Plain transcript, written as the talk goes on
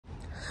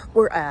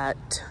We're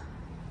at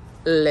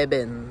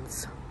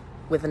Lebens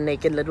with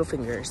naked little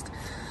fingers.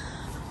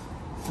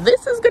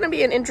 This is going to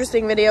be an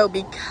interesting video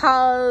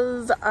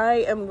because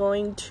I am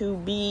going to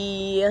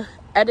be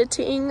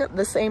editing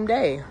the same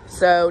day.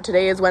 So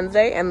today is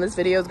Wednesday and this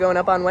video is going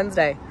up on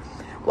Wednesday.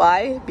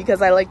 Why?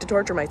 Because I like to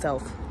torture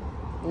myself.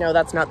 No,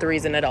 that's not the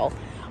reason at all.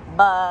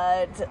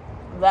 But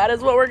that is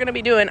what we're going to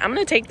be doing. I'm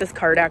going to take this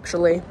cart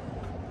actually.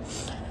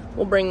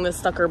 We'll bring this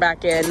sucker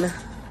back in.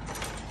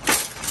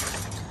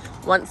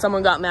 Once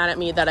someone got mad at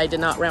me that I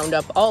did not round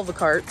up all the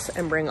carts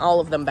and bring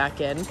all of them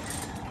back in.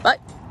 But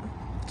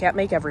can't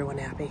make everyone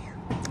happy.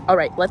 All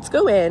right, let's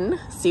go in,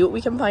 see what we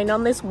can find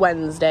on this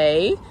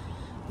Wednesday.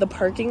 The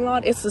parking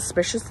lot is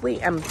suspiciously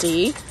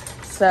empty,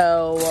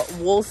 so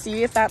we'll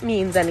see if that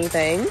means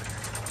anything.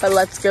 But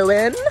let's go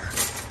in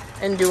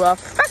and do a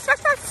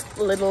fast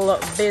little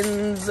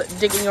bins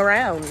digging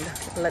around.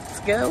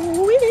 Let's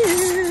go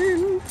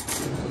in.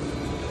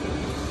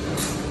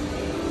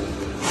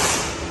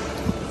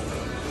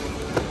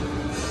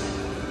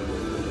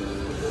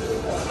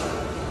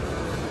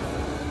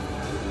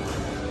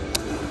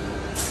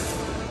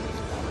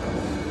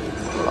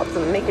 Lots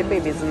of naked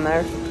babies in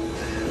there.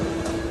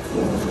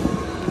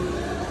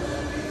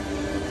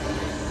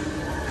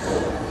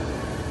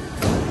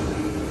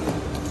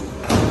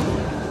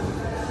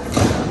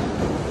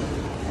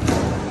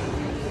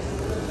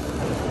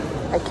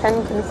 I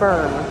can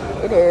confirm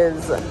it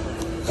is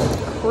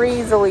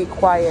crazily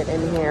quiet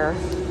in here.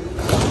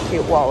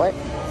 Cute wallet.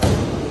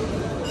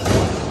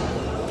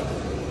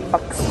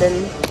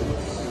 Buxton.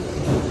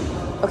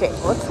 Okay,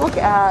 let's look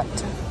at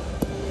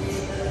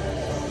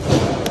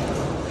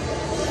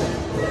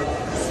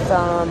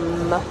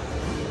some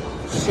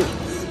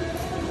shoes.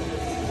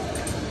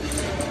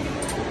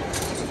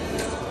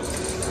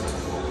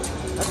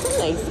 That's a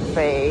nice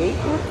bag.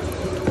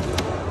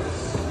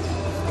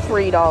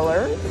 $3.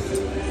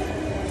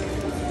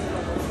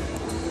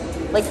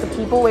 Like the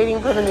people waiting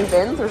for the new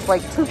bins, there's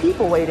like 2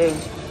 people waiting.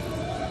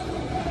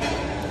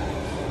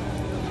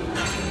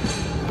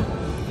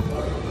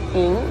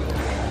 Ink.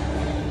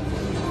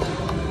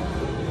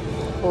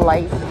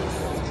 Life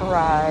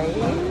Stride.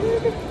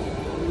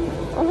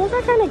 Oh, those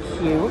are kind of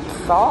cute.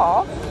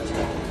 Soft.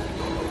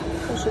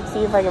 I should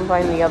see if I can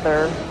find the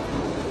other.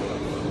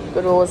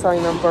 Goodwill was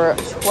selling them for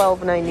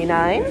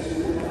 $12.99.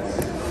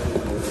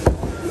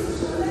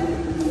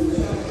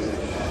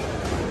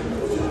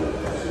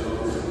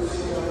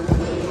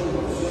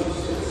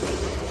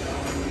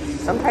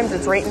 Sometimes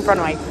it's right in front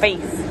of my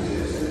face.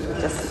 It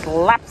just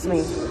slaps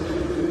me.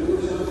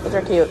 Those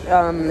are cute.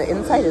 The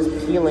inside is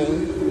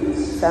peeling.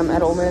 Sam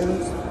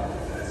Edelman's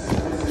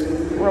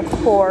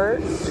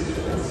Report.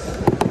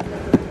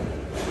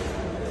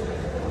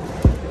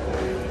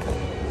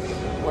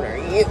 What are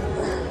you?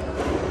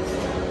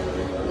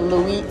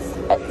 Louis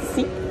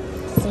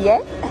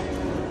Siet.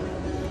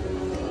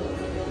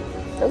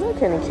 Those are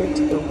kind of cute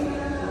too.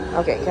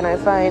 Okay, can I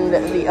find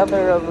the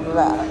other of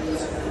that?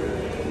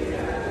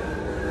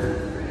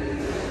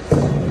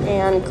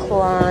 And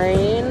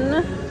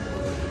Klein.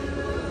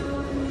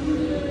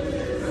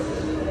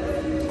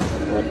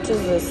 What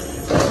does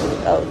this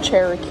say? Oh,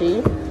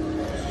 Cherokee.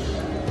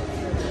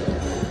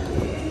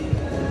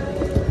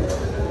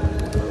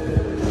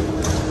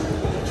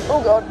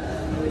 Oh god.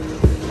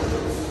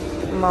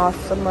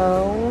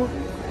 Massimo.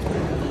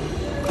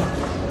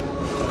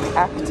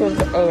 Active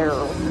Air.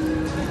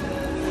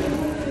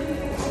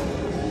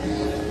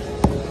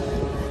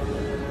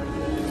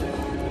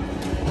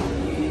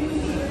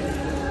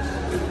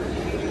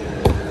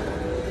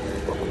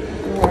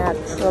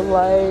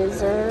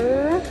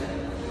 Naturalizer.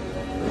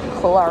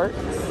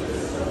 Clark's.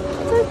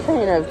 These are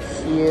kind of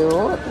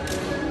cute.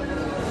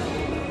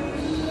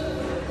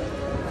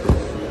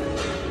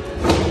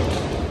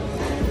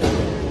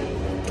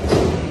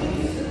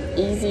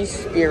 Easy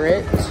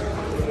Spirit.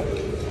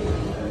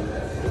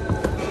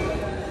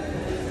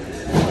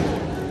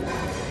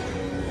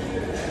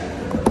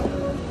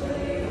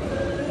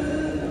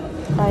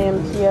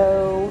 IMPO.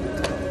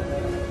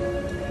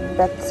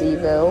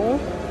 Betsyville.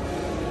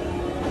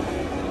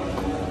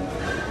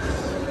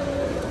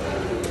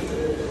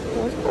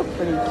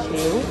 Pretty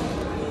cute.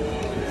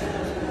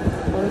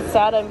 I'm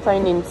sad I'm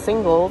finding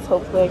singles.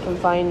 Hopefully I can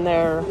find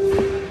their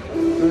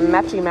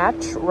matchy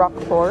match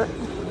Rockport.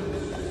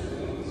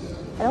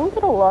 I don't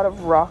get a lot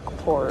of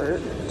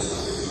Rockport,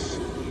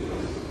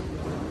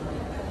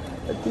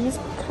 but these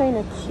are kind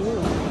of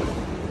cute.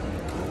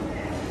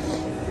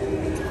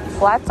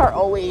 Flats are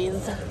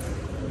always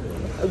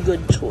a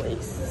good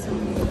choice.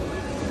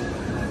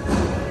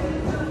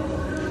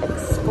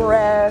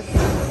 Express.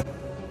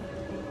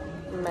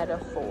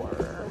 Metaphor.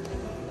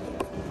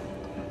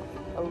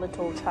 A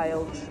little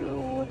child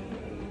shoe.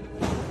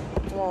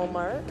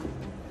 Walmart.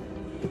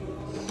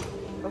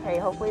 Okay,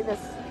 hopefully this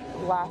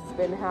last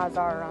bin has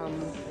our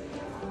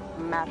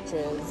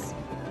matches.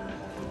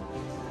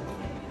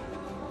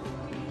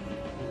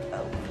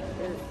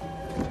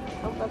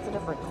 Oh, that's a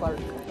different Clark.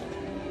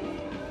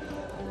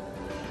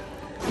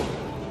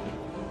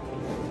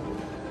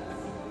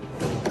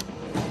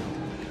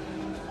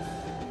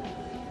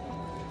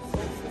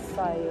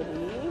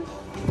 Society.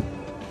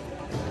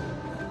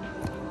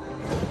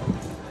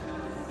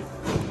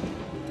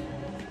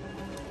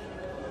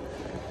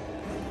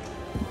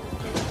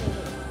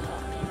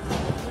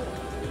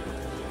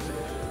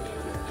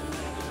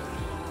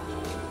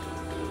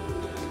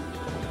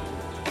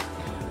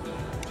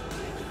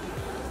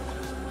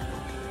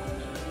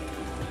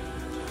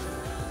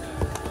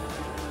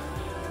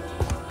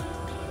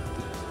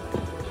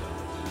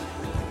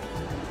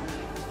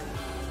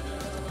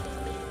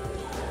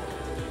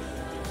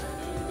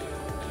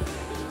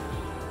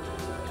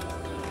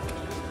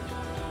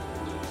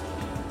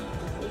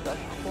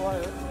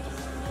 Clark.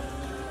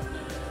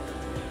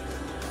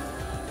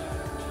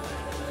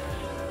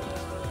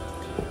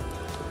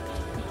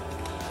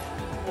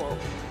 Whoa,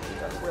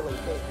 these are really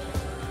big.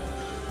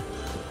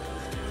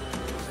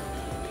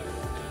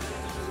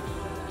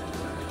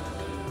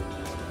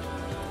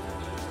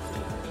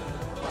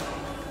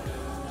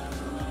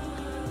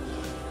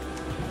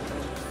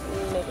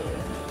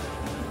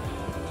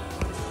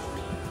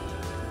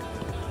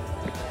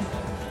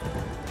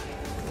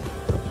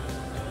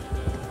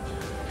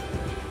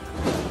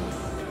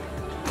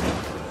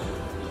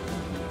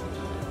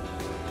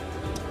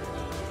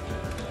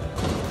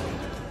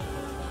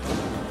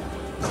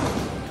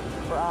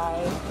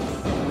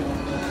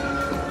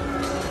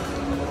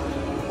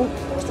 Oh,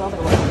 there's the other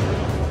one.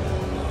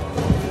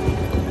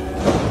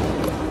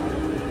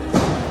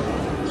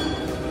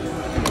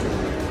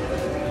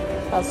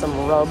 Have some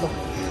rub.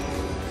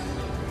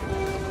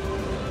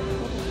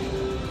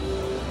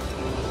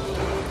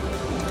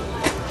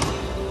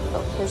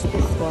 Oh, here's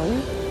this one.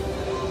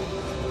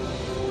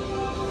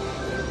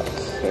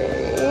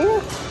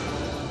 Okay.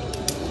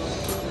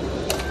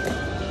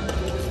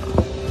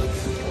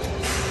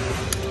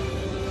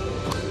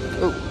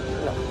 Oh,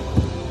 no.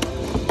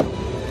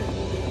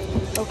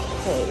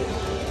 Okay.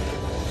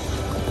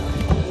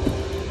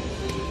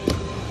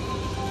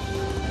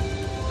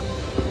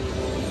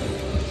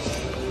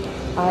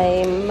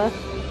 I'm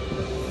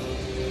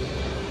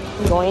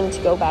going to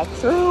go back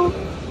through,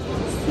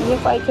 see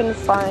if I can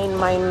find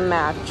my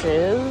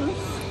matches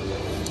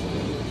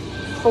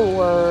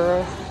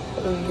for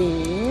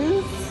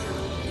these,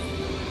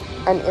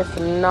 and if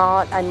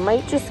not, I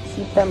might just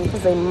keep them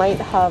because they might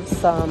have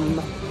some,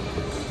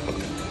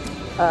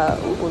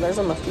 ooh, there's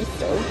a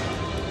Mephisto.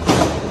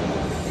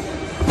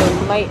 They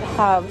might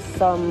have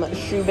some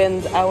shoe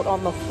bins out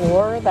on the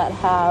floor that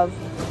have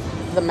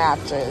the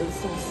matches,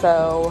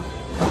 so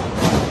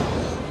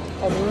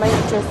I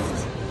might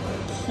just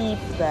keep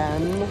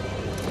them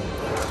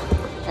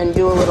and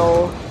do a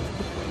little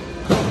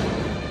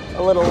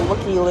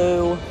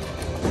looky-loo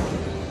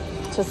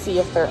to see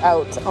if they're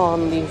out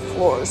on the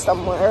floor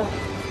somewhere.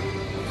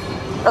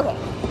 Okay,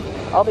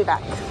 I'll be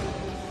back.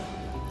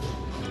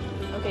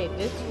 Okay,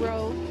 this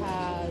row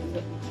has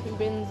 2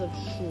 bins of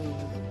shoes,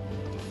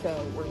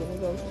 so we're gonna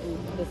go through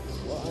this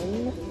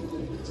one.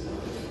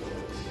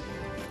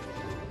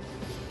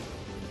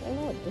 I don't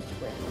know what this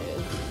brand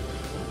is.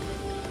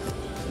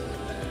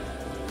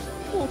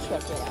 We'll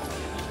check it out.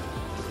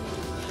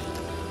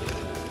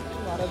 A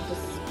lot of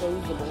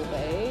disposable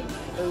bags,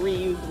 or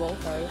reusable,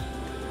 sorry.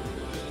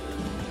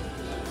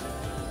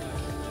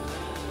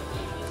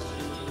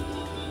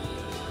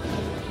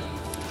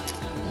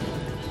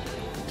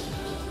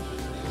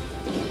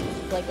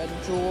 It's like a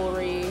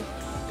jewelry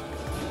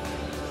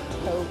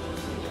tote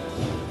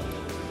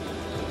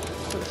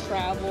for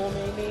travel,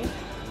 maybe.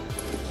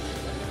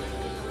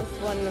 This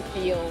one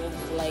feels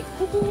like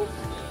woohoo.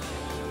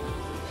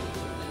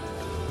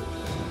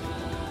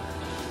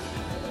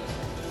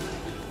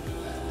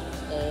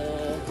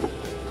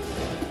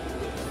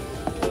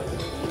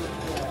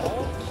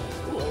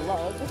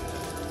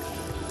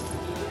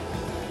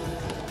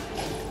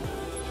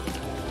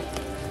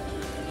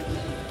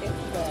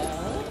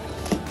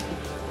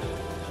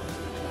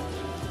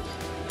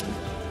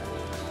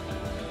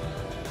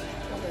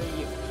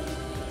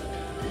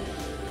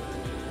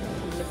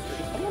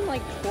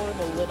 Like tore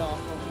the lid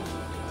off of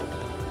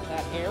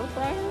that air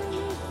fryer.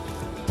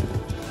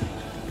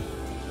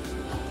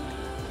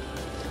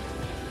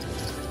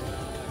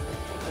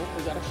 Oh,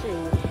 we got a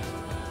shoe.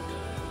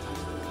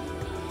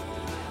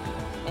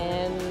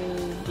 And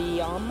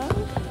Diama.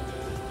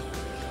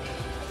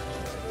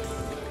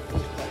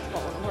 That's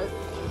falling apart.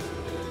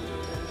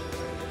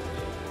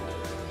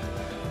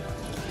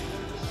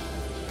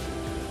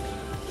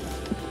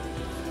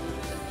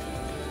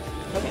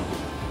 Okay,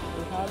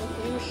 we have a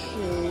few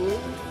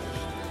shoes.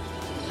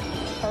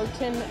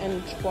 Tartan and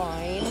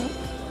Twine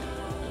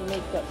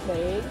makeup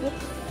bag.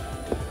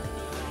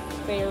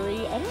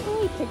 Fairy. I don't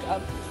really pick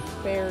up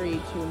Fairy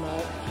too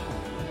much.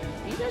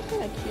 These are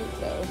kind of cute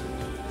though.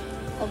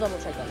 I'll double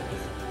check on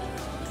these.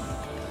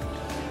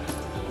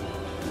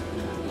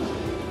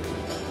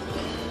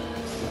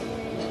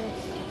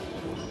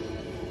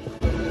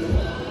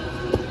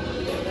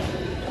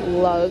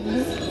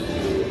 Lugs.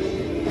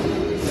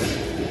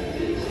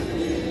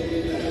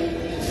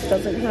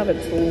 Doesn't have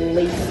its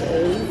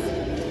laces.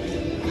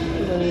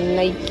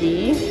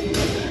 Nike.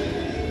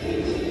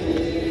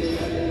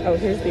 Oh,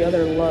 here's the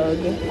other lug.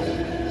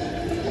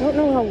 don't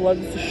know how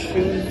Lug's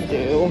shoes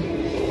do.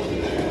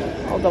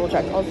 I'll double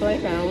check. Also, I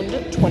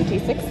found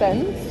 26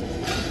 cents.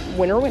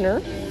 Winner, winner.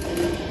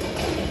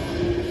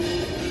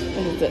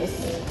 What is this?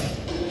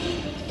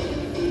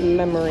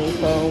 Memory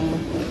foam.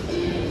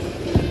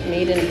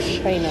 Made in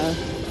China.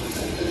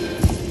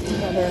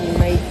 Another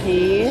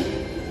Nike.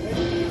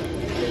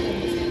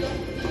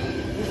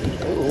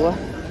 Ooh.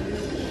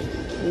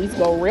 These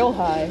go real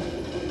high.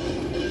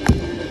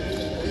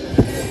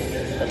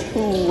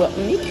 Who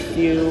makes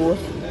you?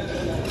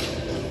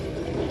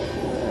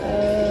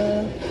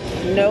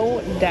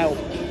 No doubt.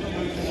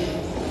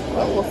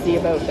 Well, we'll see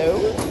about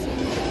those.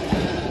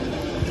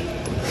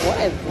 What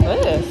is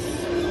this?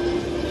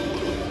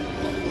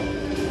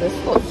 This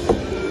looks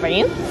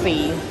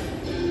fancy.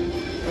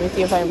 Let me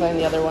see if I can find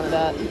the other one of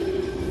that.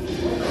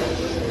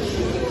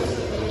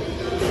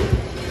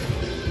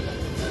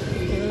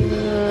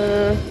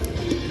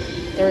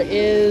 There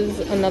is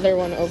another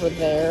one over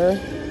there.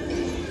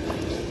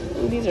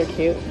 Ooh, these are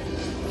cute.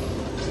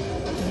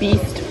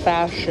 Beast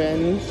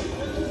Fashion.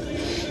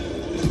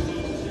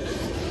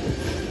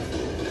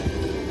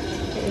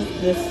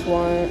 This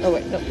one, oh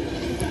wait, no.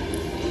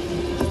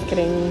 Just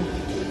kidding.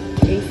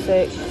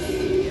 Basics.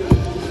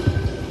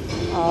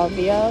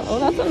 Avia. Oh,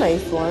 that's a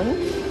nice one.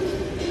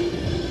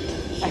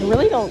 I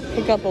really don't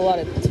pick up a lot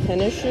of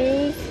tennis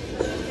shoes. I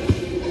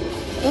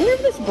wonder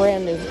if this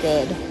brand is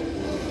good.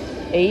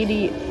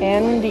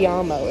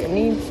 Andiamo. It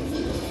needs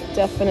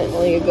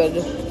definitely a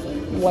good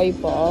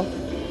wipe off.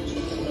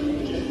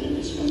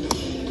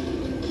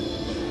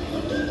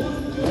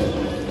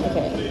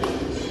 Okay.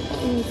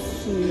 Let me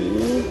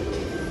see.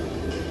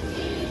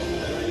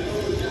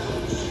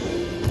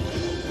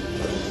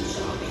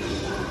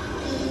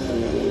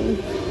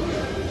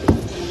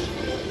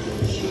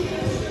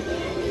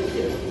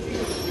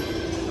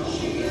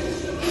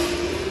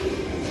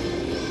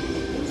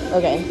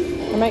 Okay,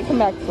 I might come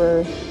back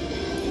for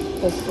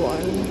this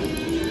one.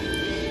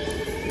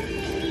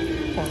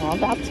 Oh,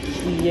 that's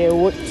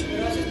cute.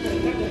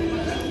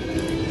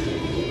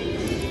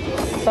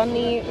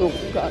 Sunny, oh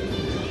god.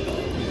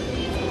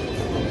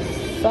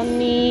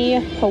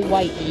 Sunny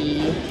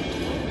Hawaii.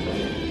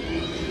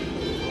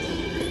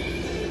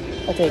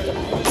 I'll take it.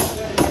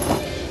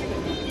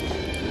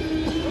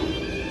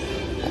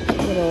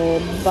 Little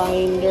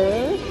binder.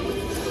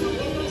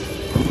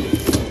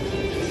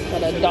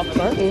 Got a Doc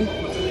Martin.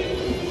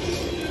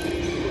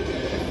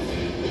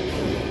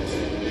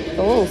 A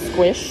little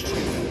squished,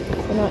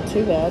 but not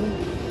too bad.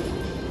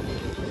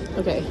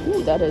 Okay,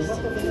 ooh, that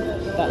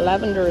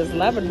lavender is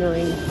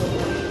lavendering.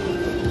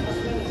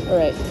 All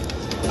right.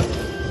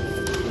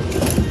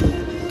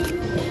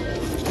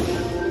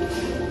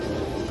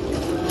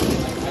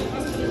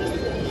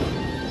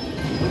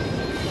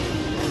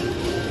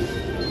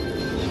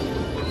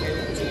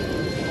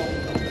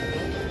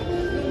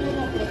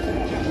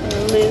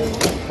 Liz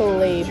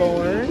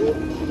Claiborne.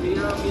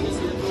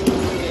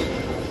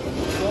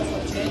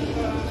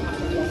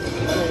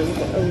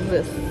 Of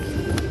this.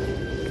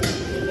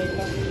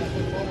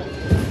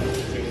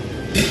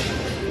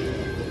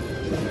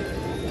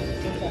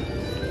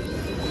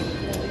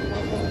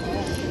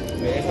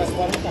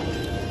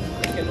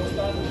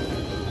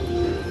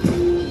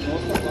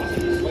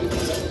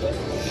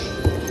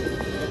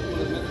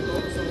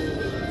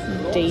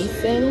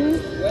 Dason.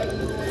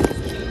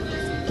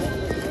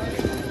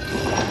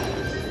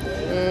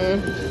 A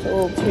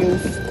little too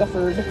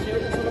scuffered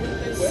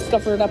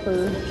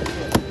upper.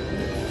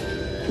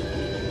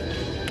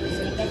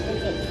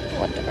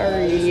 What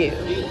are you?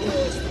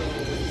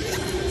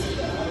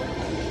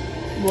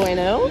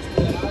 Bueno.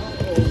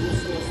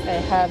 I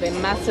have a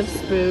massive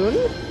spoon.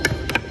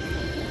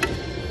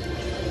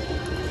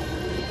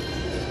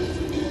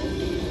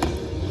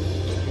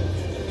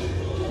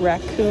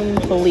 Raccoon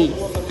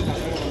Police.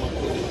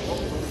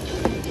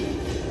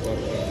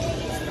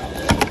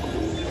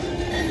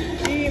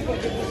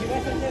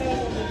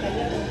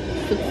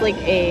 Looks like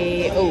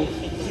a oh.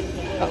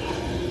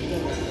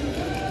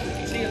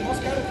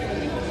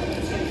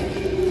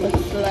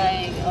 Looks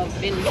like a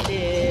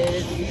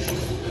vintage,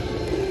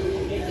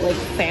 like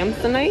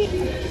Samsonite.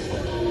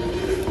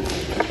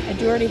 I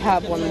do already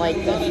have one like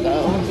this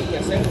though.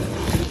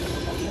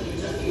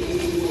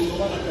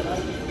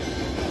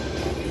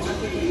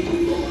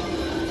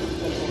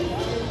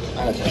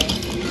 Okay.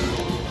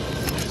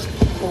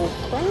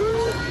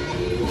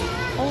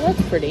 Oh,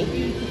 that's pretty.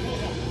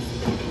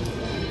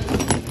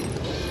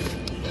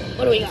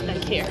 What do we got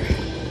back here?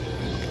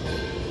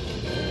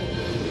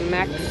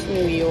 Max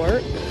New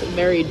York.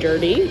 Very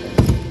dirty.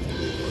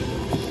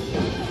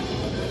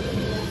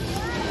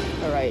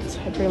 Alright,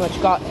 I pretty much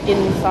got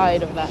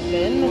inside of that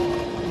bin.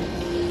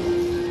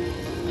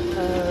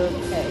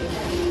 Okay.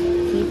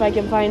 See if I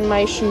can find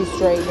my shoe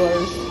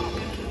stragglers.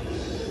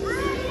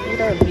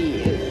 What are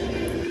these?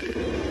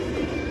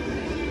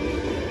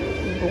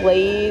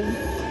 Blades.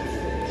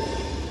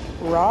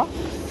 Rocks?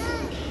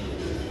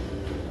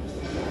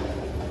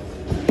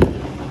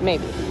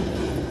 Maybe.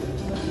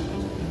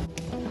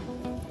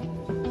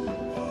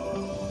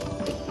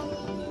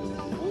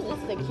 Ooh, this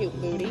is a cute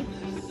booty.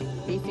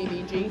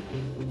 BCBG.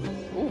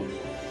 Ooh.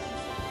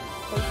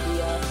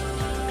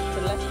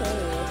 Selector.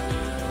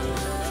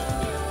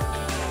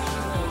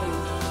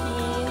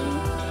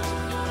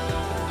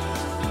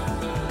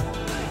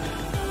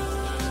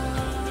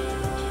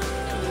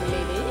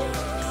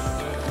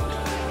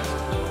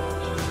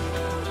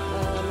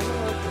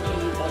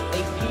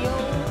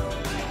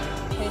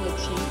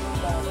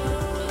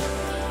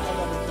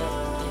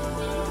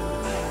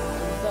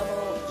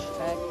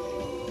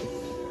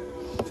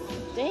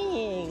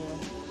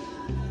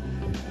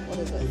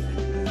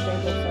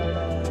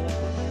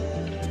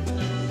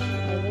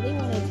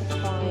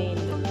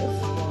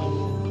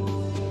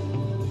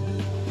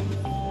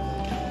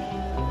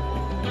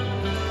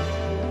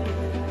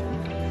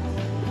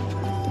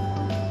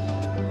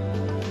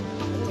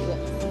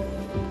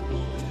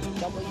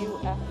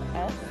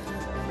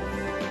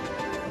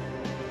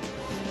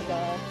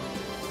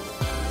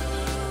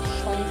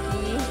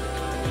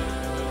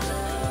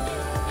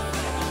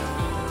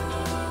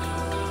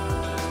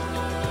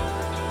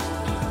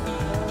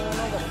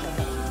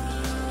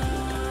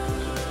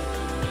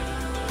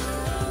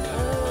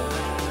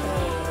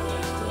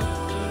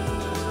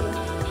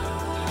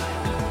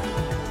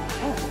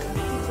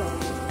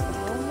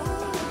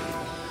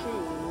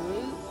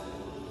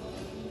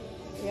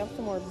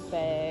 More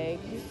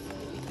bags.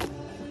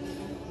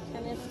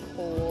 Tennis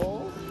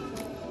pole.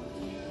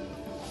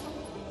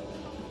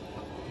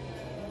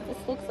 This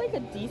looks like a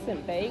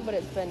decent bag, but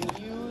it's been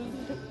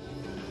used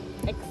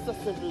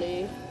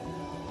excessively.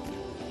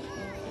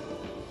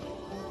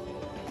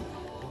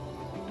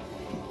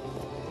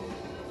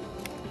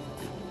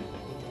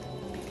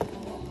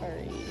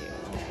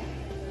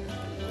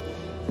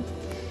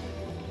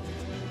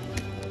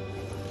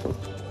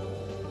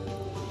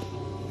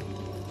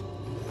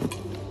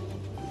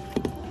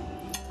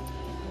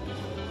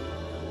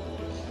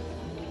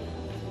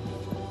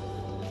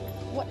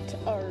 What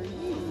are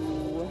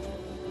you?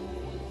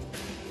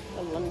 A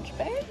lunch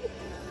bag?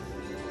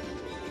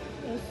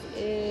 This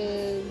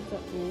is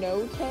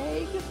no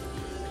tag.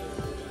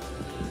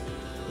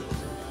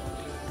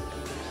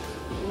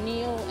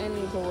 Kneel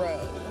and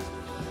grow.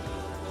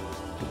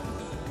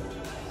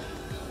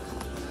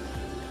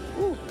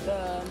 Ooh,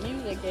 the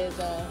music is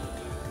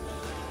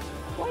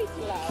quite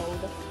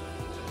loud.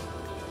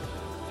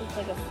 It's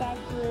like a sad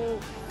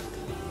group.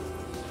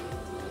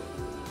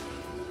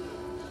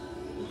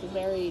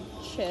 Very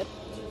chipped.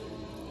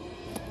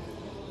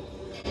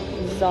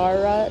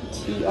 Zara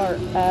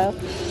TRF,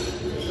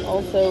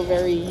 also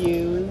very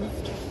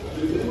used.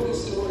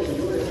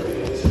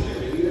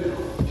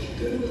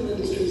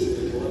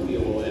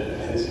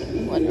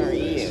 What are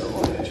you?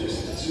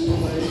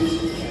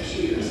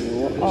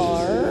 You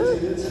are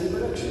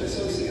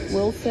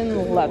Wilson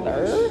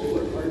Leather.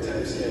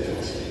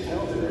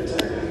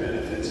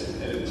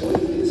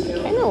 I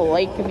kind of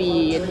like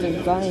the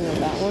design of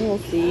that one. We'll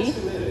see.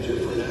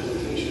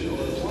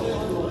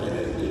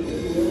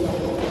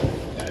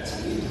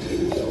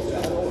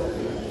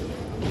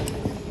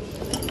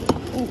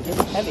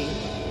 It's heavy.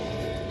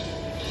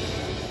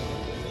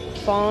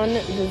 Fawn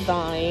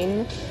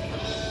design.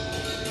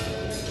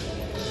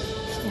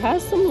 It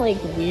has some like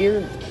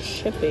weird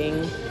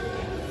chipping.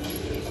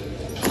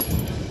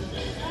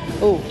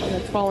 Oh, and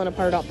it's falling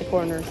apart off the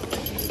corner.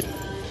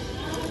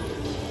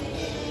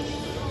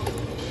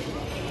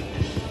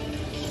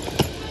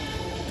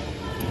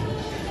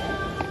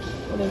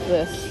 What is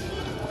this?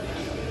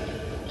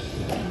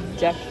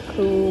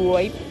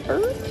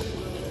 Jacqueper?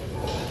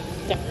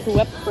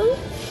 Jacqueper?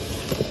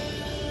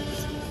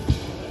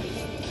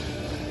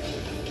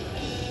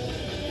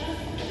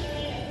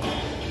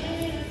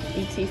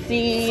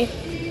 BTC.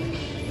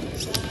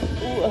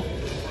 Ooh.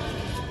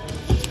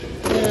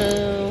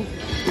 No.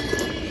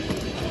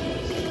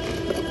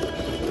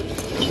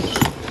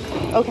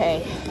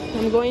 Okay,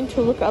 I'm going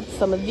to look up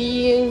some of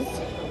these.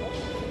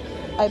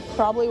 I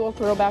probably will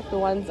throw back the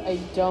ones I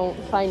don't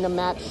find a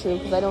match shoe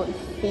because I don't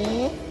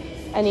see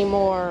any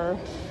more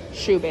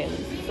shoe bins.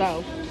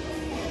 So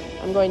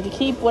I'm going to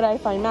keep what I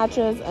find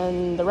matches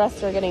and the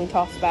rest are getting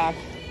tossed back.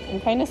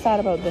 I'm kind of sad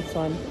about this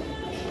one.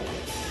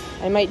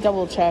 I might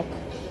double check,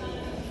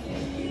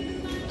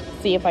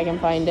 see if I can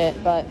find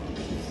it, but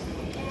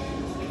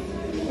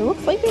it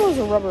looks like there was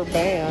a rubber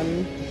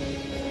band.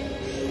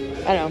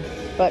 I don't know,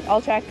 but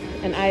I'll check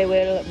and I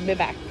will be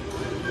back.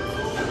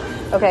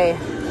 Okay,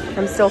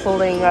 I'm still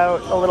holding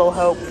out a little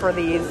hope for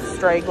these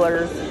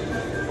stragglers,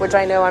 which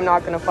I know I'm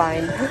not going to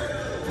find,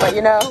 but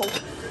you know,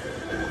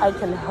 I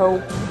can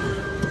hope.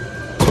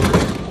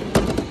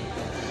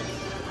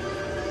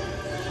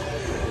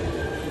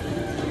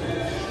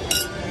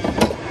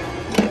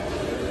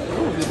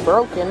 Ooh, he's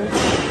broken.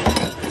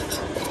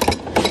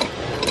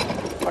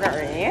 What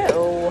are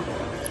you?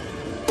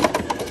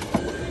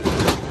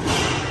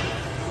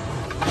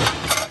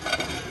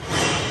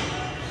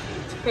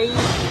 Tape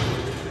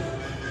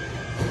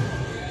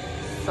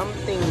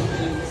something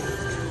beast.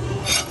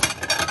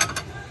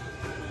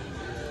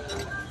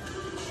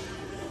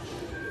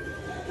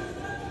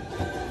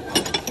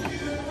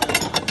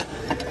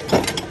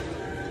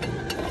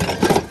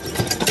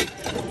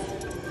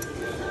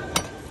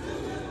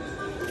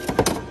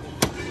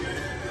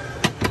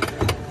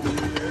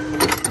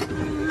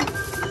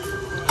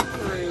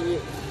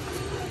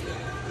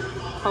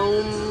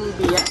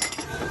 Colombia.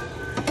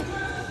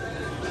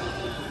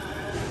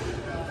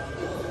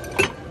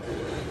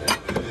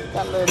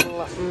 Got a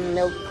little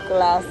milk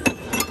glass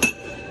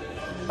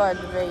bud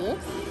vase.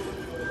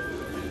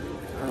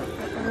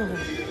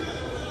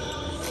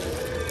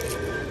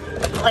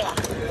 Oh yeah.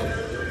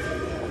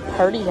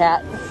 Party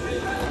hat.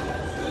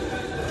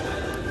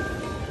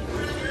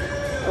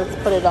 Let's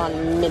put it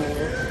on mini. You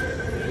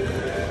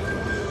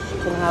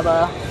can have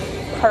a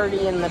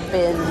party in the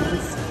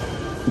bins.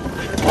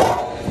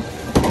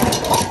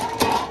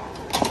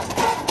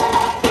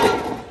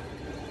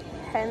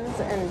 Hens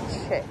and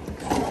chicks.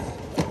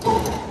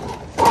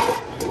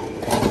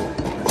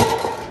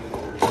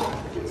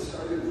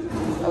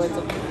 Oh, it's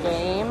a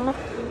game.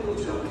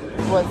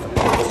 It was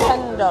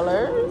 $10.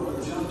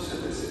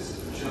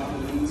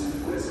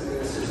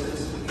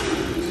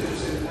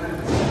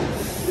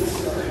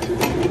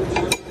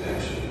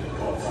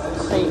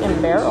 Crate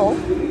and barrel.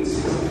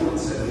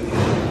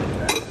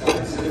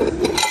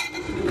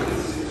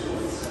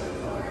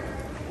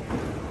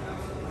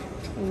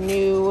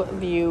 New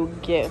View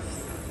Gifts.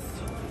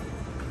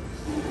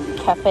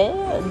 Café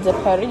de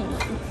Paris.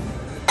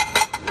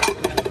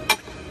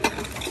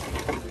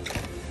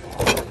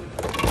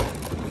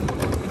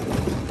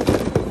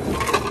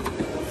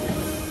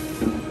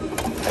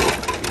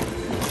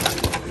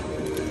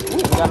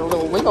 Ooh, got a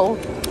little wiggle.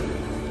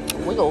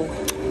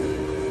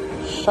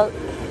 Shark.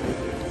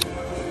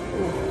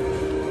 Ooh.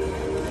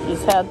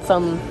 He's had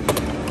some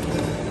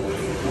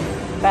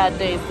bad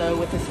days though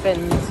with his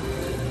fins.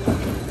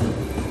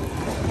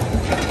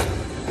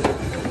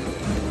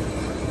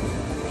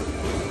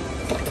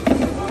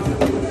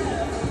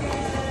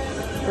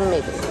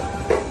 Maybe.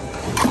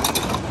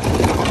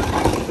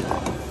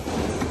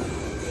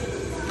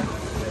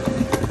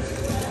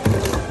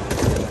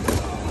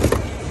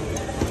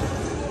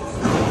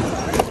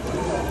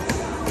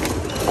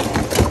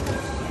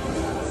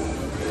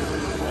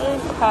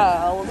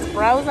 Let's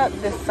browse up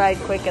this side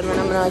quick, and then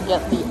I'm gonna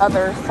get the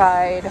other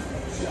side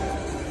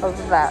of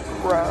that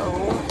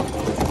row.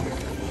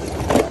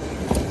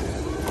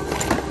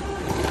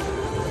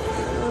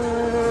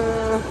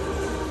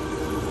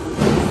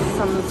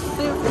 Some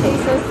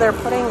suitcases. They're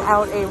putting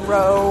out a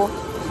row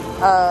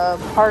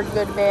of hard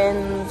good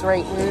bins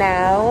right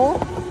now.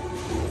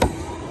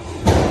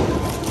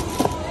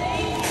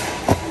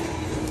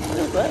 What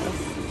is this?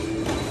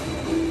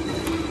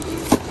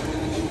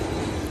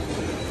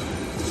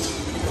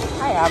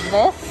 I have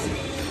this.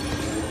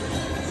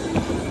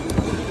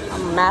 A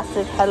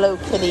massive Hello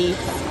Kitty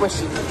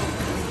squishy.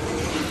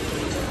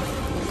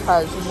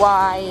 Because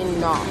why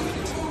not?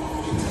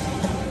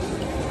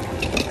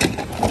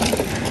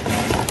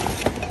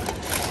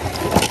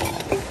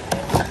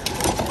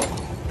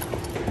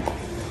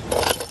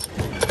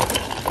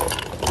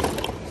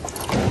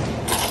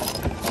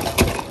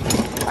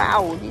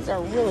 Wow, these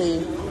are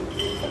really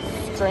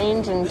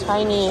strange and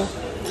tiny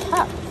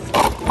cups.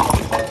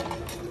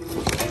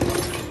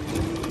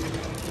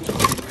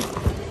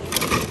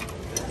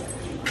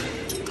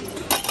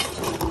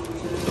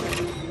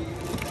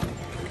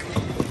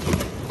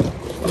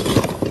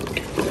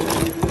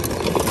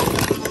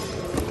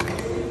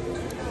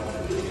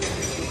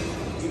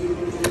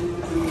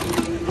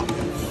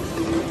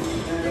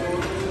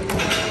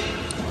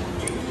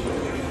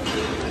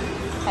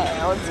 Okay,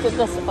 let's get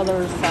this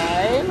other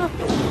side.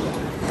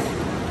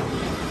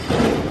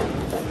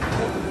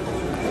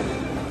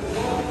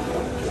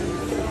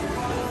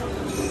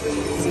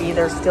 See,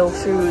 there's still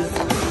shoes.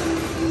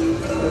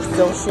 There's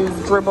still shoes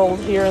dribbled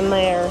here and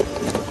there.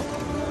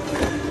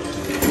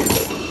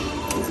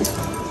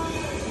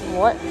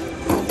 What?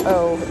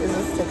 Oh, is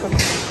this to cook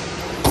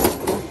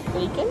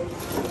bacon?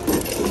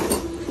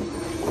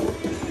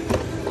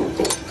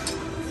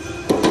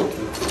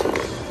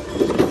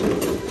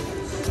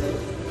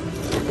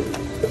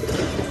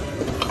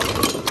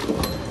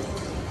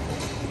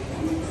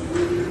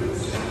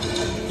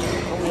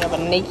 We have a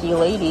naked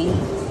lady.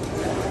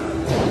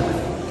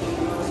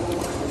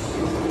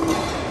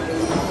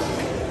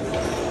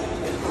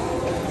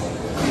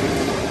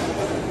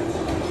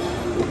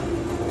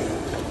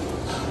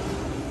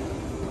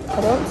 I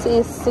don't see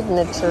a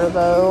signature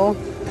though.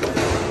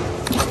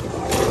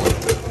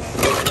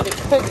 It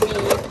could be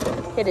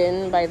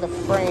hidden by the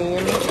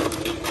frame.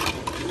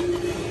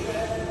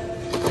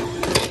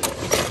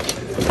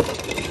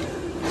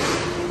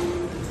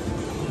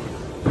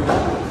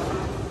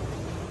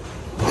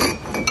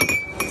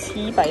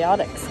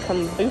 T-Biotics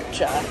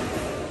Kombucha.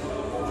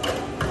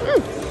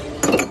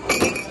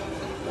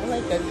 I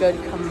like a good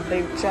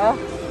kombucha.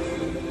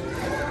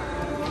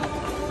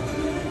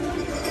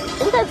 I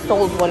think I've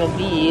sold one of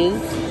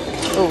these.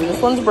 Oh,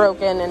 this one's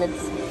broken and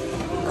its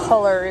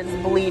color is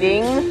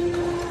bleeding.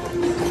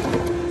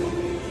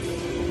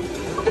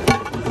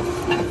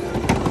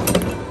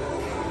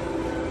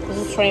 This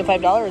is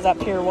 $25 at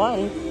Pier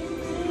 1.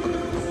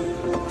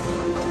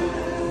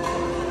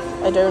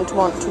 I don't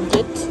want to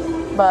get,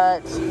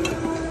 but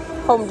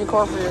home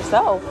decor for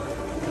yourself.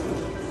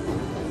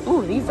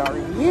 Ooh, these are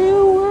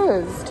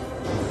used.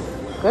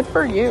 Good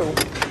for you.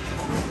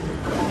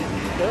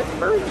 Good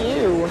for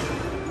you.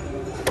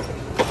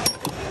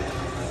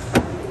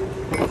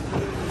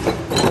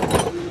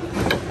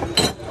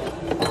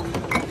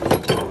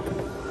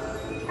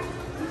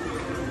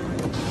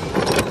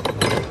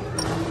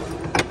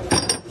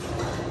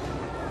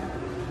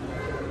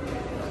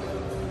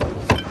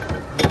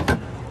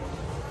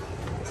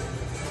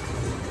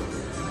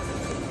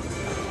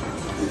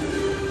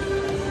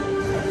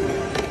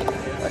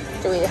 What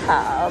do we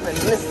have in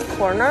this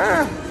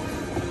corner?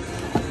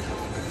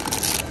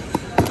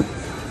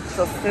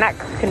 A snack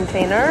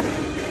container.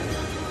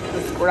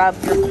 Just grab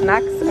your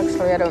snacks.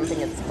 Actually, I don't think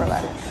it's for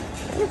that. I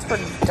think it's for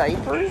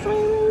diapers,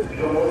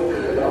 maybe?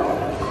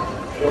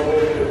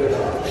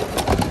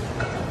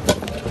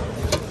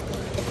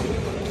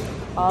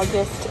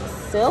 August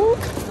silk.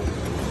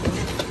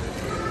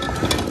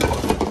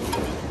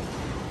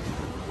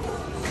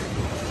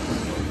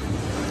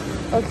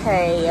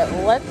 Okay,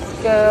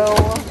 let's go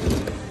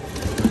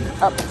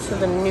up to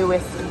the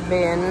newest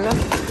bins.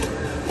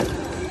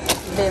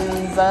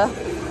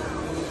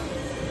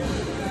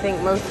 I think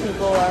most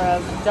people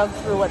have dug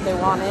through what they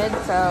wanted,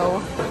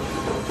 so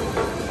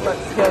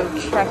let's go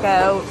check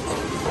out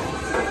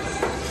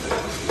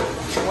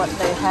what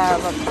they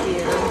have up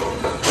here.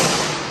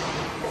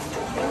 I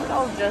think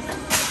I'll just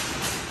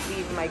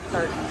leave my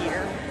cart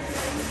here.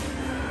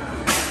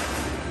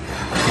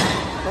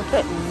 Look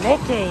at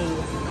Mickey.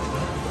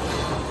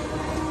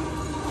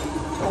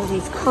 Oh,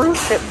 he's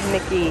cruise ship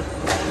Mickey.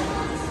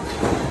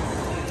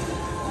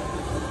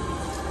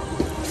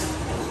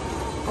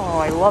 Oh,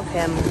 I love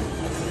him.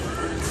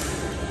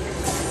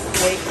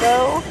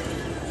 Waco?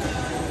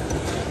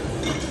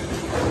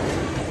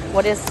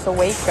 What is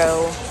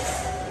Waco?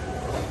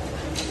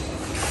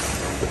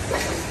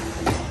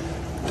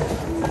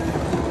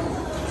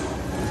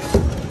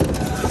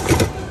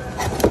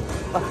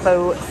 A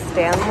faux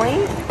Stanley?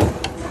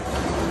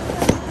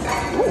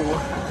 Ooh.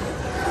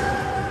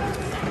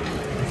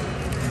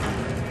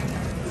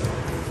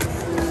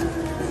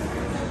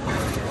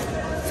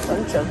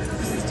 Bunch of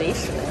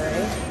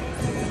stationery.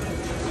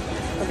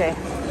 Okay.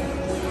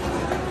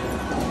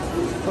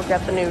 Look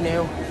at the new.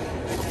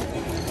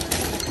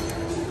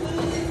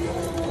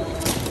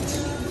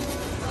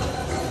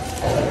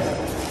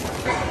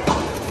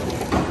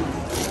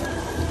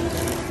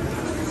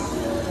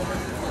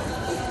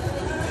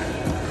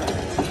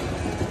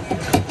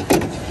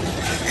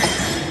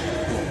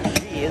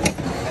 Jeez.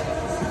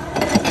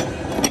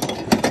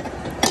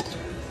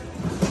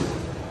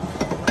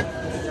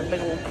 There's a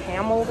big old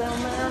camel down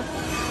there.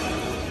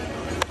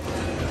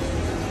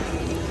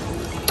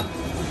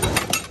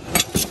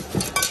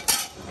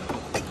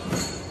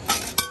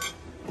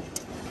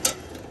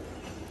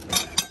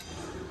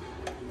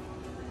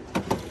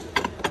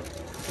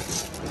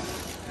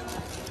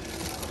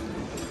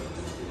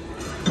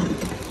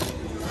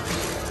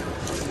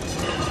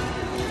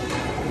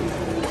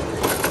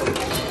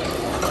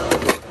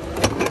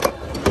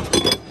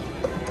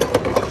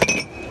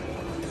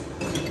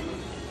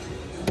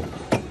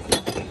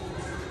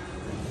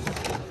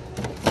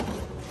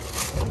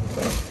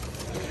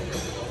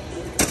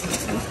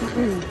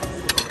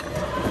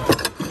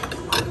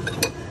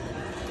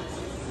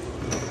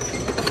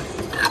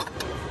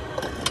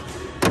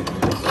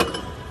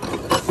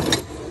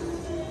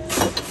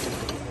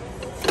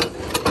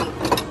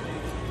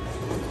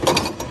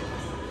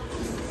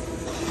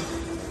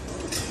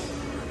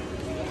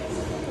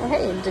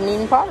 Hey,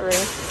 Deneen Pottery.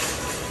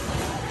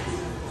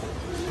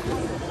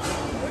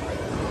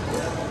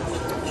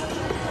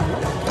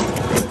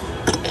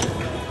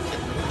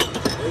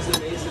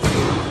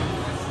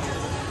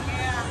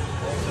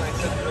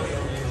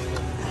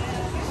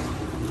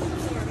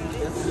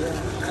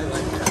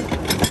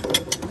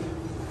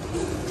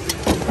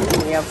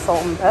 We have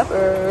salt and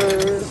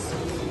peppers.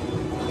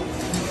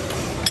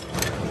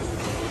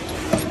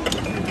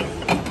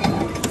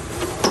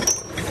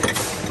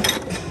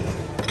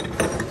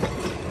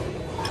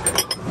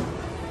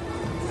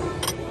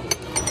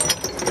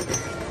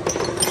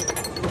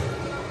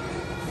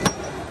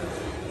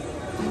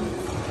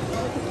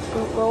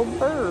 Little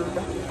bird.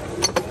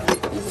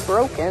 He's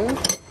broken.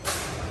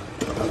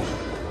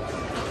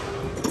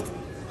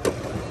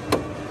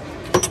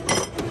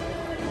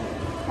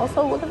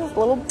 Also, look at this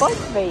little bug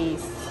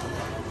vase.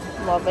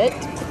 Love it.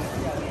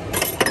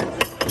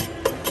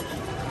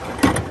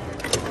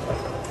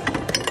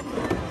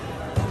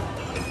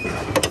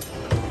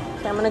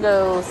 Okay, I'm gonna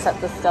go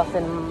set this stuff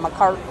in my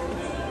cart.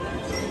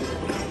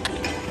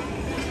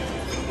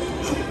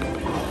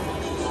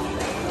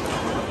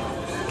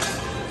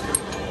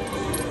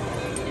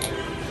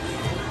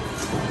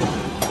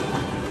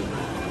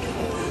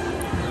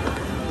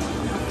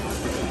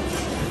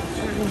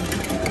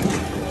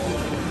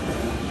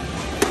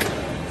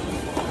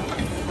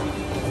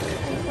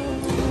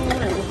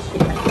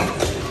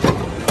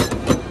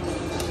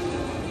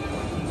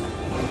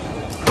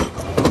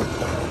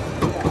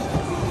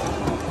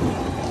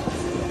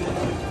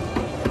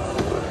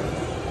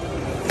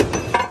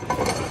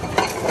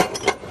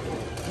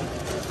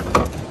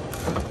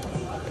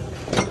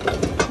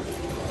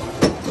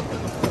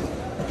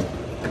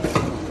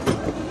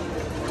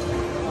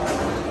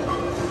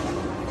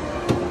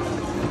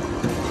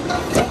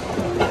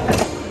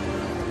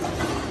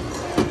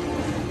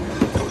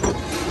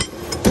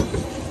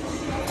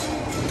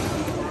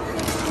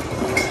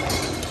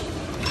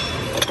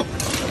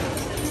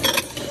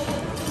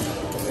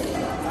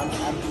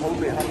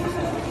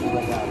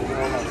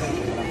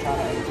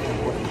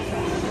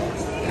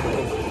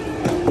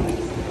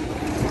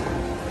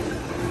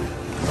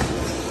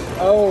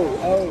 Oh,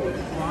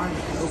 right.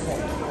 Okay.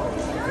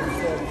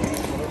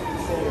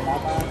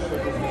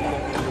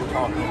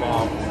 Talking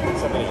about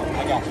somebody else.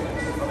 I got you.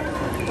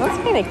 That's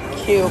kind of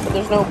cute, but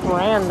there's no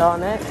brand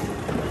on it.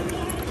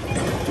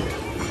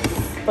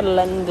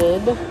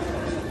 Splendid.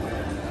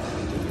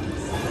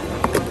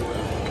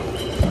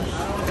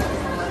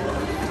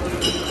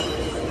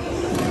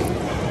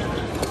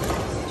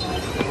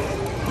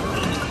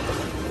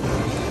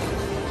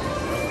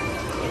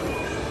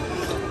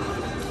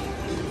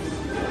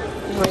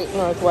 Great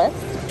Northwest.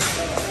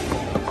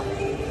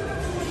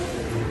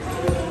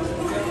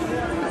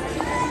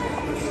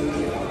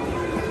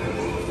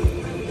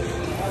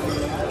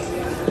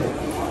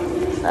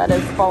 That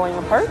is falling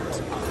apart.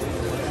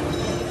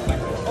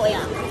 Oh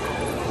yeah.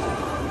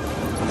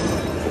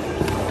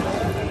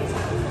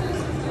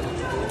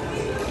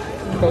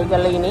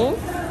 Bagelini.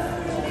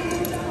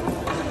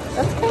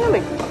 That's kind of a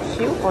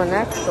cute one,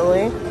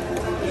 actually.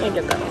 Let me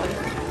get that one.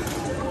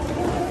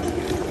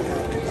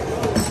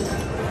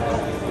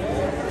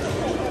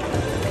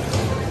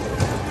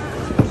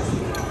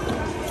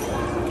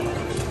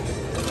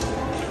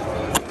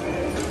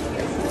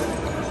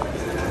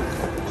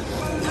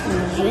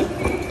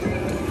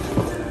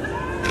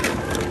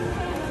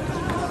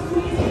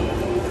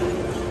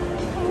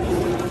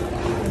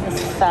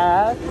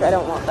 Sack. I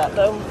don't want that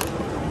though.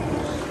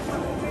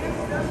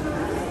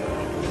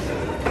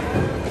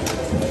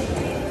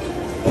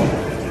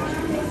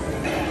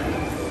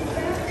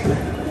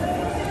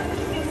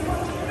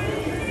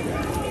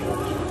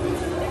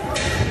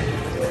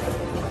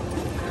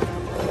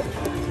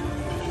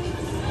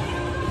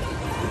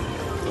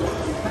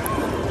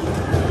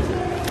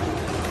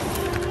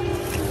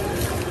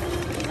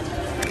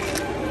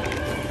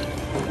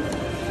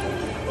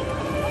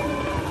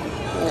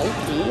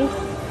 Nike.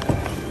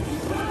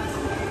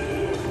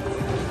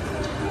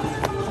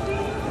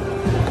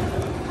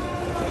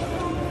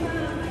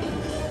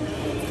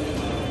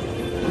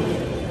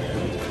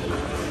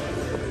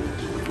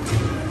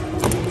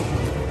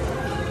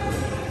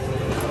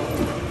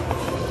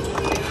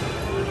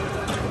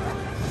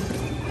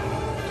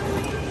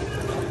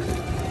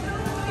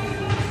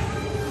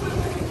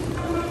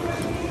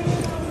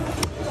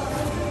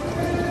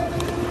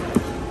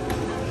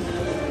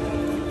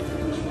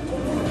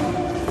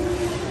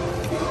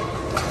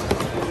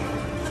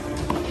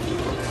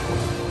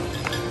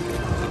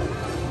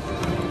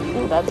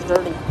 Ooh, that's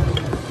dirty.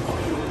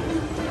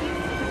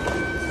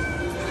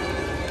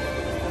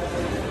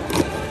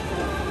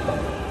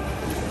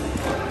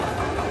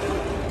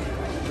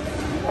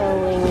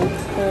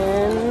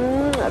 Ellington.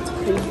 That's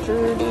pretty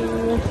dirty.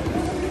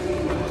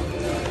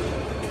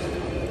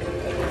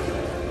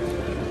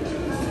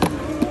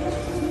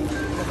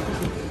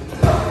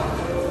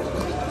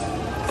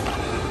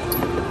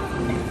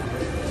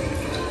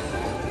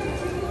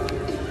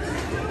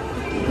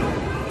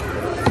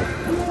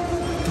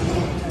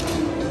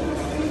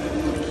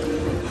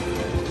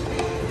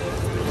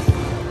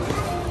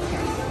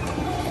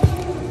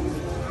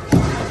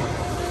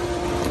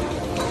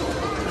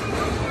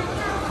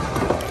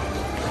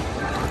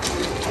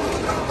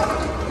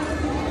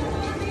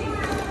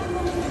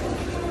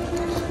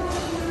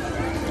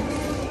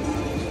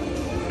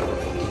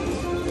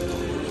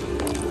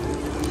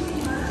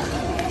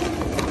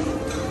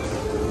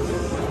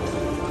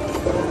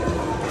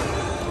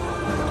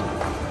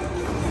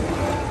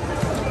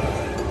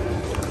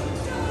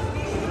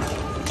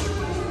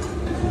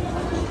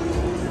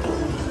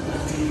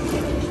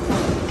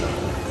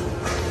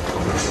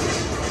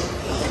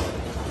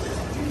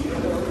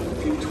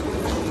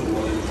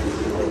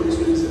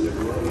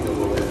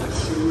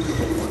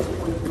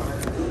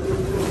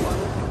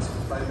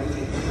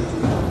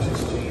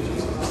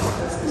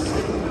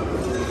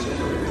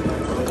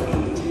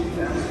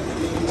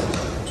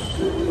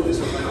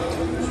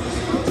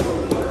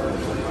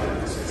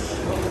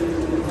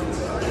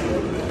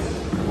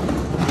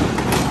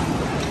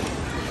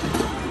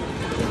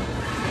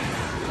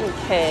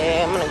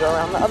 Okay, I'm gonna go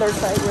around the other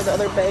side where the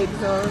other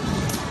bags are.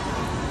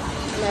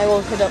 And I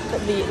will hit up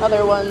the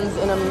other ones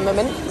in a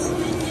moment.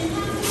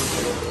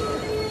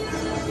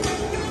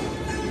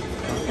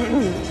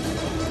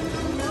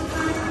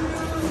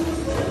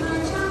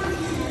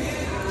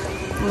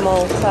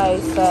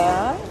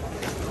 Multi-sack.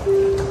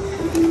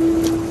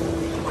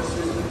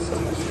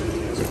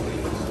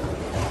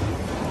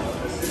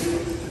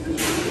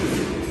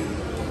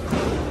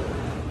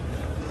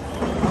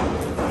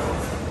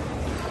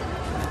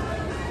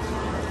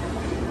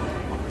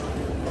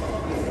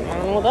 I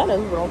don't know what that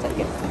is, but I'll take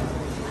it.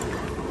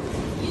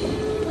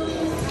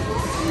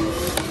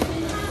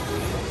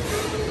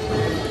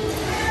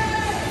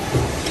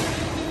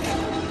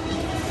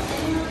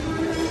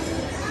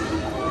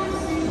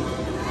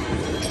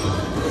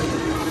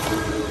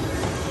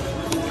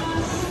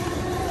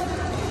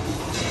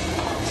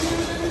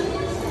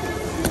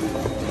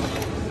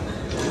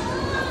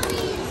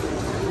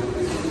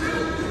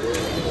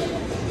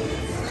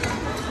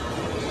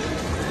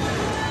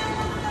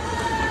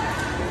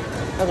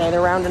 Okay,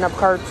 they're rounding up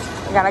carts.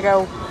 I gotta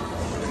go.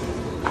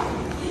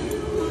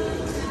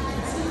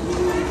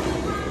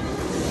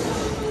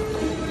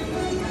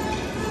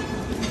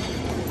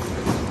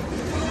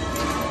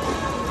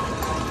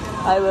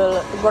 I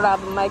will grab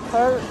my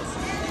cart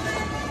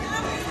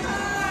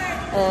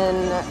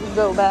and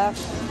go back.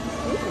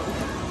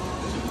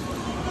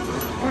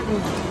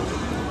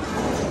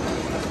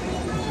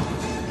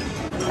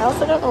 I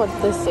also don't know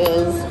what this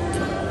is,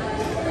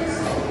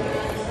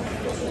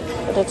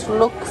 but it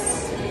looks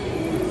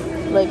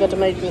like it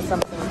might be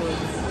something big.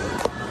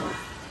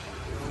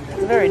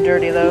 It's very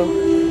dirty though.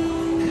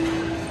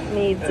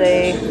 Needs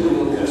a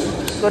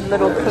good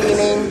little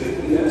cleaning.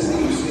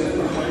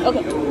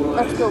 Okay,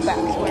 let's go back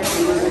to where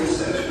we were.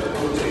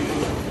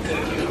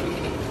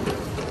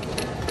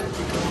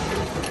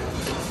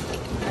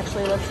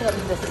 Actually, let's get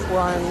this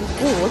one.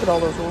 Ooh, look at all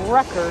those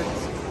records.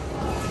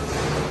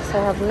 So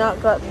I have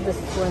not got this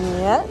one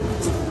yet.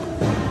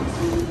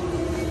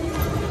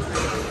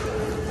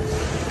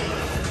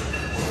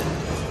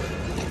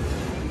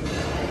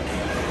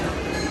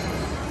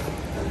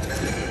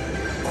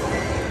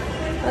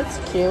 That's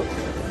cute.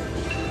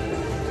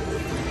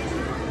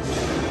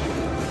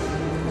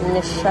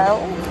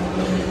 Michelle.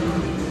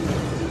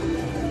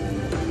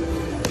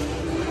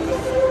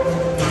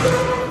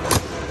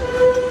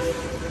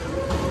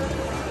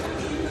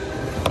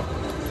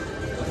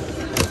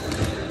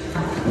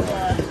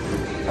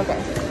 Okay.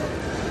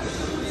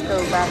 Let's go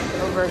back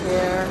over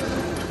here.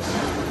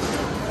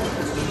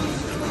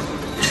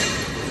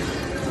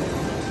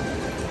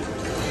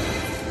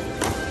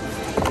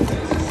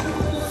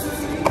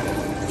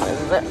 What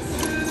is this?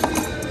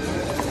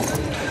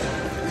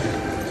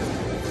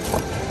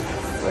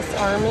 Swiss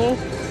Army.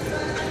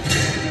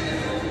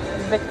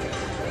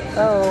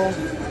 Oh.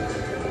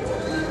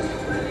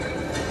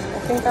 I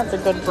think that's a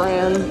good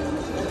brand.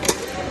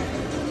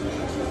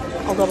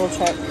 I'll double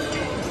check.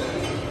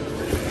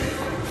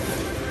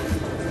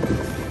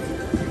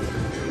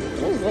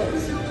 What is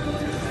this?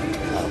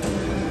 Oh.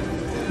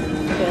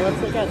 Okay, let's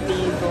look at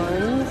these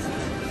ones.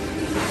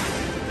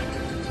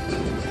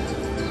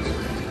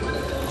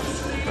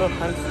 Oh,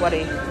 I'm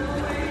sweaty.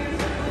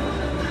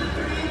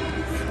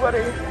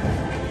 Sweaty.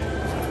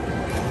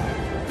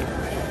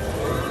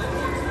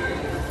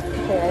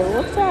 Okay, I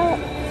looked at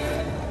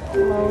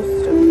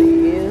most of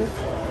these.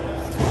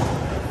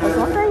 I was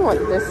wondering what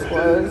this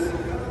was.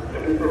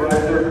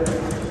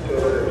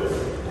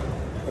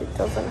 It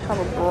doesn't have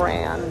a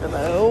brand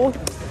though.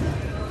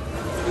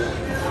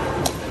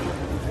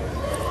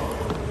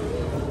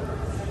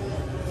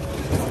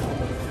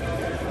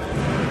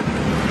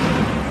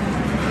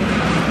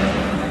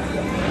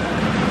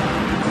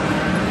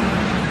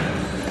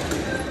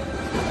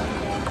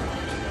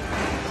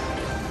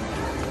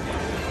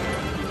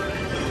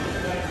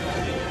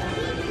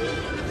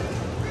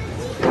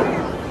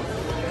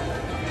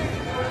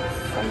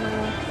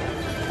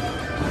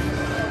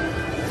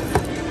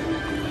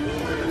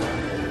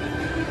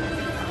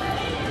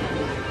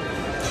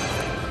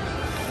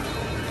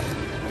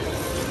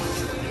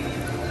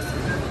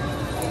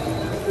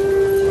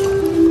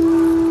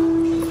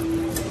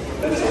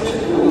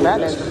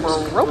 That is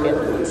broken.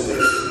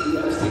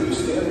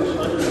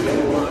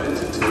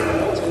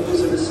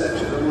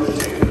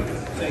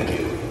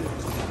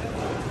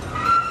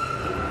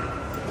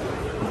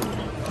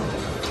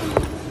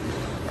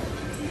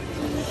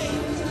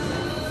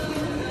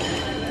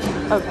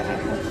 Okay, I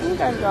think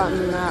I've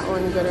gotten that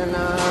one good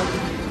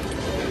enough.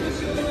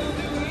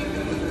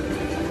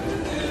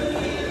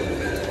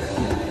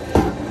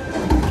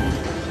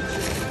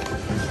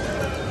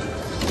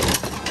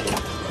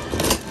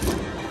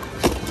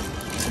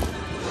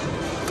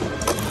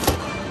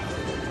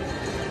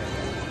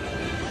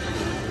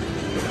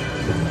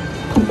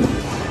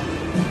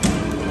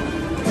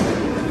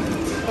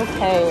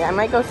 Okay, I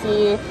might go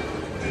see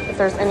if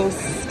there's any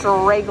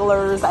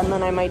stragglers, and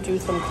then I might do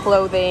some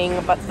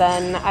clothing, but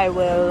then I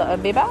will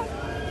be back.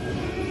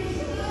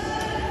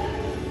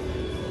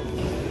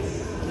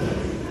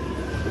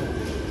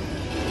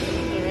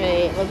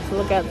 Alright, let's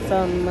look at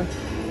some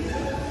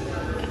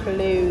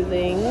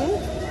clothing.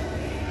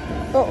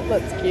 Oh,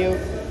 that's cute.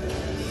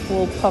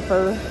 Little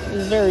puffer.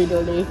 It's very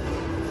dirty.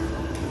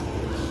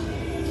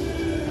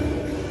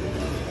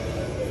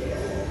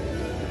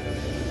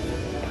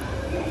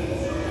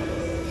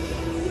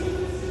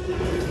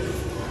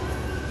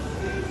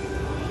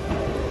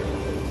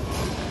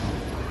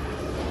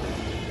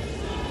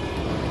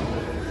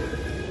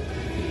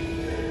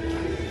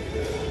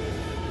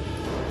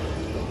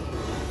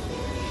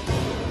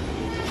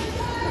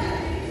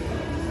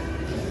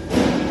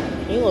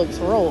 He looks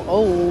real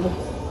old.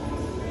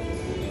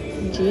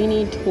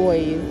 Genie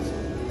Toys.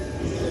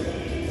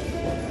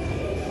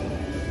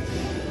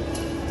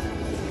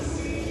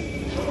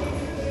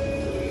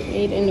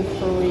 Made in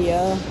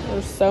Korea,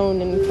 or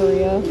sewn in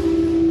Korea.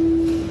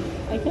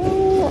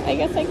 I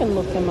guess I can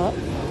look him up.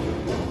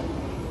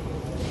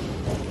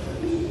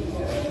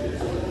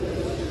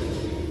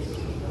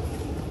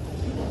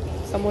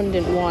 Someone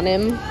didn't want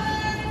him.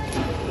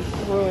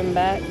 Threw him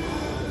back.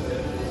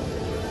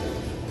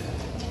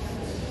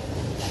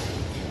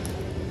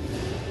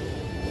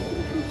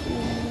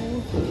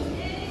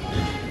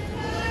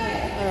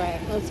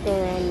 Alright, let's go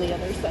around the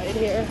other side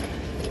here.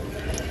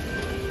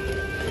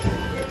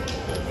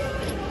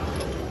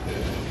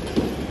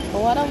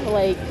 lot of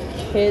like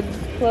kids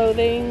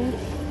clothing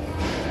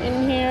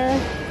in here.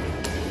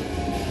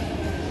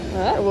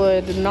 That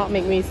would not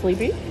make me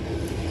sleepy.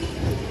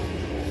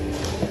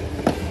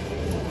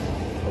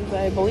 Because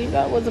I believe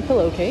that was a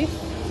pillowcase.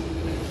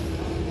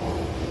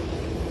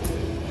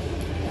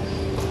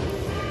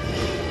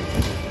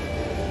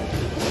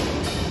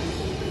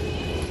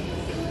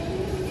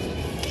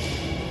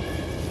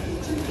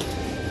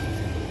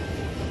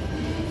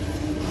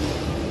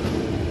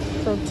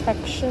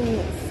 Protection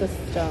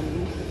system.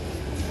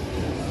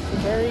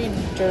 Very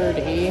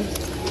dirty.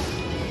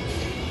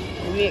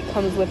 Maybe it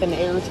comes with an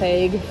air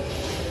tag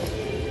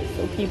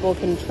so people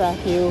can track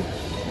you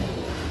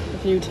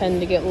if you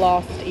tend to get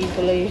lost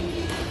easily.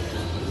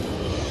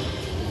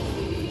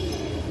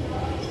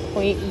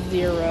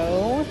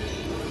 0.0.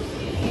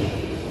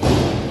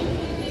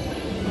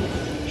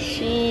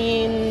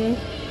 Sheen.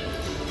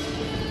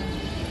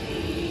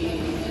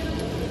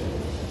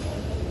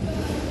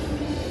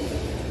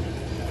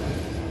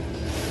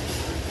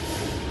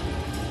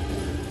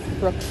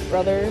 Brooks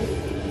Brothers,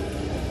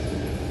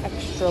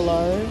 extra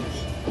large.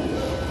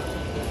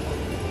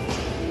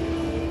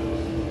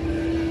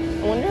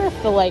 I wonder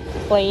if the like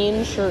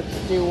plain shirts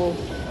do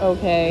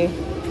okay.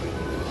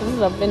 This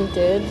is a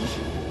vintage.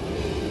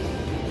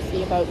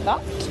 See about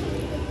that.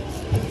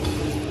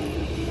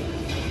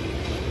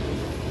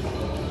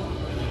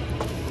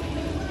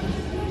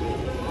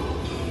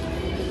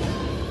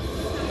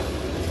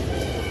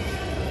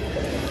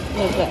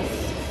 What is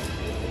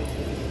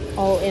this?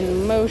 All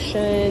in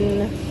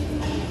motion.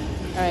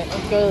 Alright,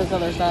 let's go to this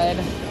other side.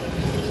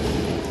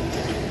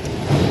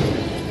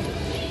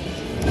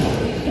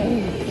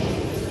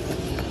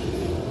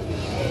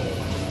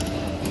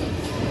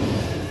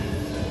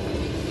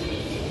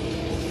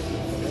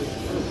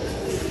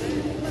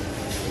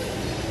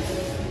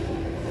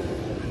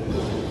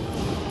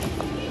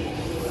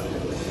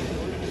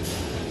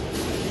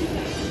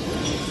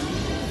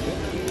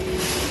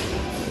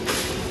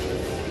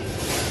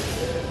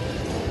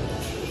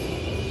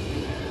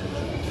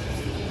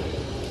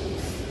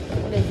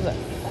 What is this?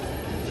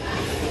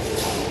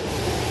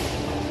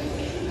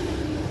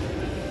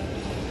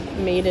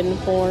 Maiden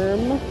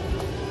form.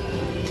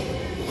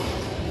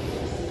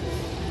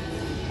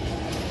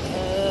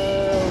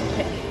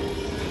 Okay.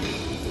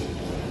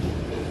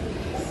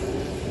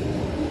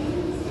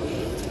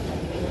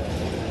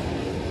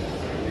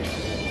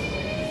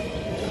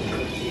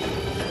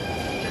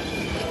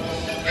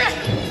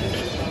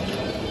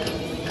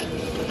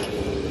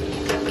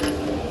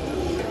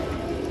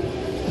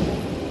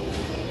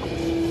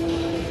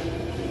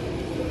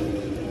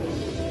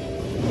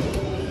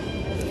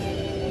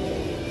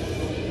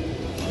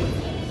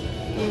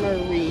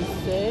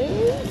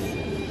 Maurice's.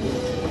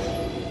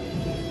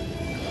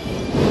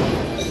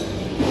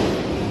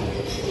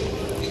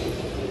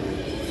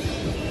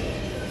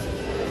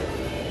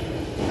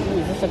 Ooh,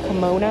 is this a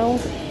kimono?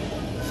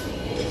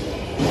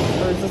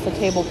 Or is this a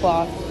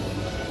tablecloth?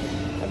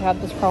 I've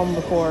had this problem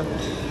before.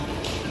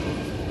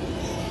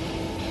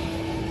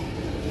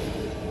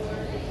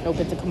 Nope,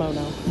 it's a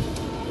kimono.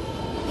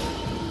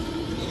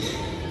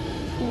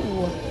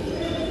 Ooh.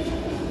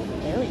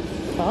 Very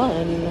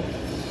fun.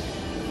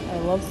 I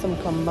love some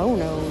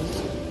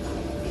kimonos.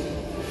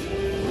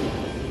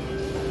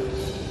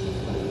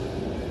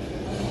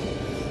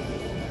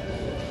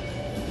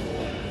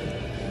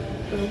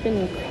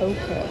 Urban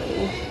Cocoa.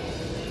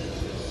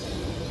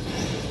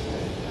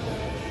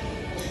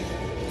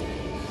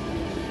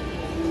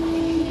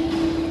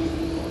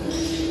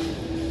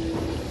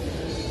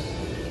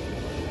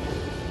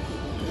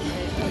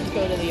 Let's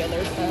go to the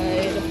other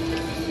side.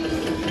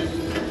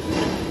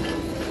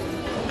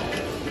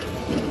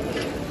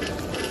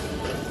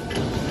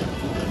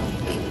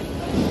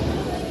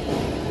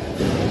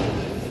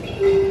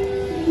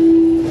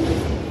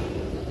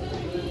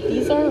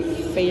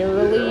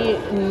 Fairly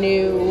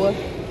new. Oh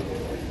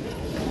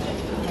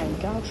my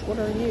gosh, what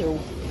are you?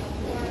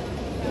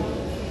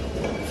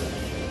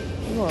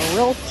 You are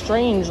real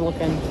strange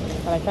looking,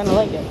 but I kind of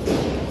like it.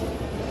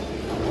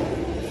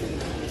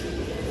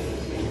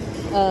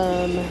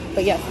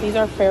 But yes, these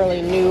are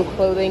fairly new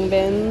clothing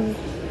bins.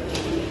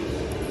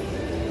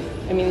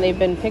 I mean, they've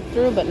been picked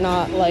through, but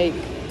not like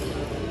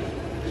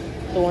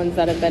the ones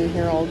that have been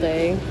here all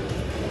day.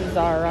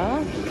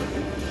 Zara.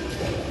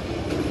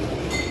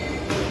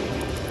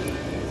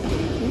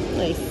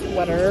 Nice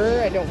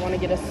sweater. I don't want to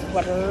get a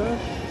sweater.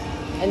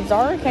 And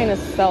Zara kind of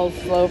sells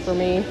slow for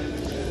me.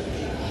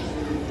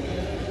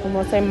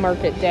 Unless I mark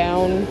it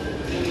down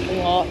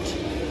a lot.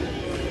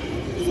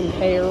 Some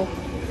hair.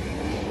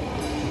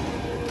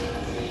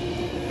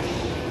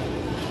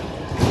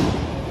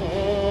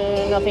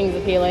 Nothing's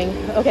appealing.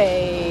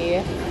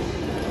 Okay.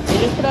 They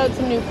just put out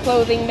some new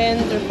clothing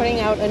bins. They're putting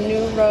out a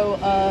new row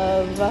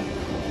of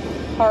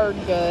hard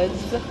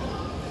goods.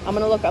 I'm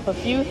going to look up a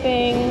few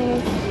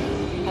things.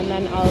 And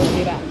then I'll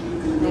be back.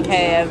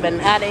 Okay, I've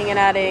been adding and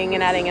adding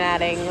and adding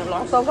and adding.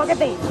 So look at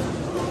these.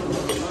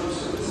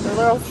 They're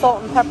little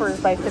salt and peppers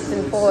by Fitz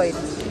and Floyd.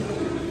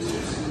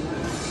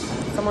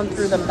 Someone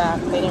threw them back.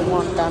 They didn't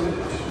want them.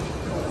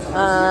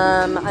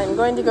 I'm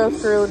going to go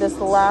through this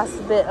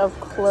last bit of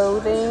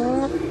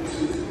clothing,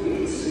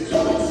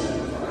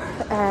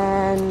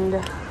 and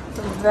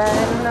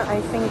then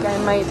I think I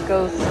might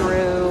go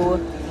through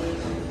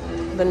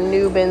the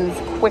new bins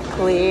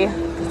quickly,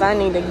 because I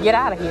need to get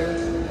out of here.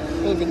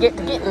 I need to get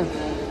to getting,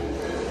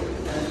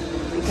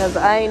 because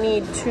I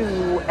need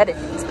to edit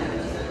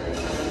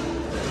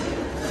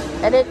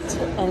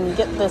and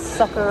get this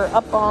sucker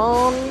up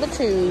on the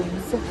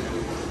tubes.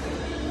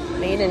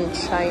 Made in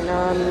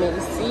China,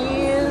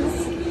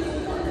 Macy's.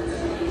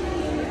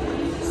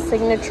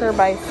 Signature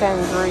by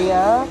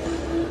Sangria.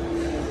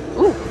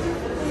 Ooh.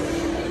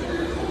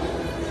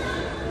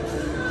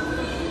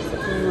 A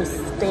few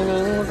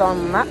stainings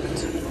on that.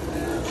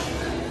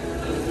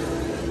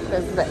 What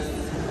is this?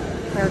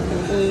 American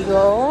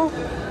Eagle.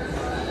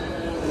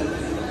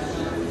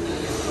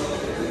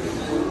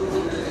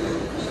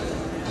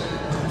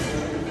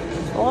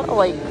 A lot of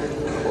like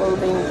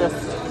clothing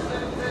just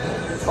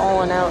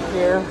falling out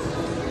here.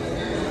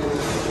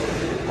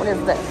 What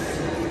is this?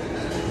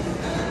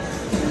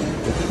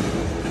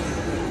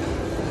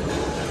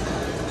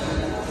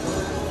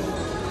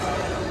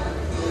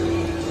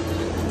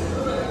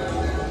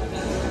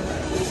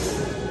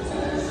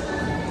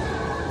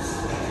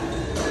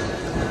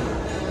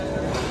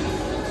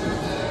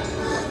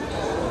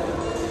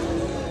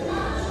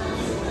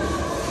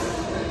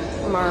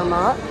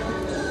 Marmot,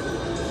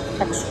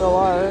 extra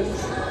large.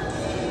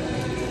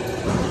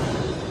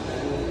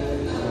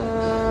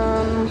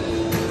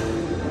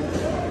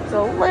 There's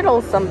a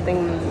little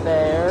something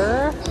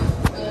there.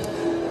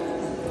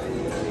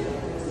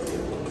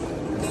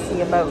 Let's see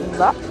about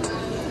that.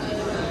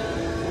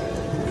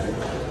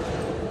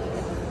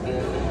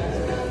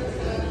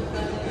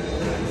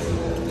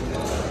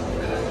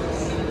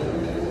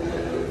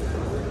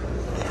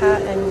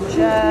 Cat and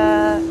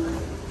Jack.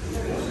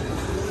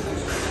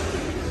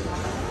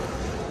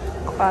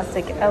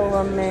 Classic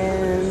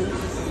Elements.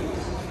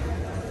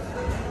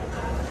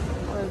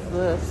 What is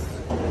this?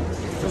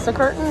 Is this a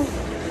curtain?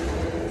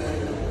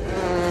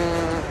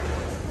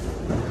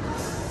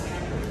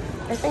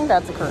 I think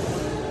that's a curtain.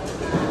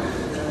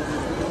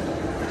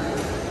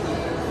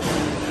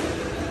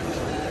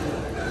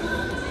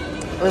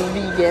 A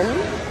vegan.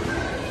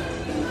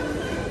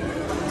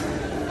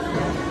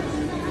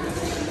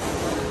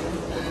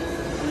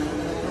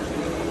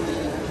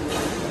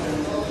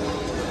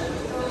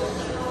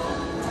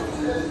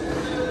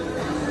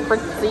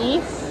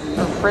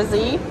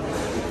 Frizzy.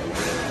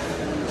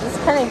 It's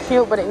kind of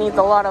cute, but it needs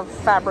a lot of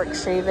fabric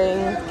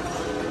shaving.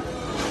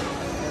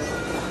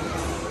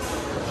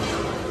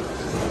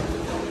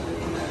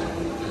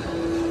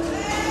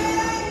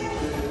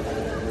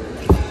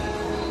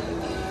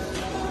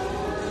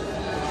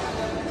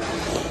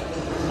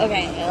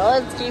 Okay,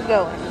 let's keep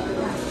going.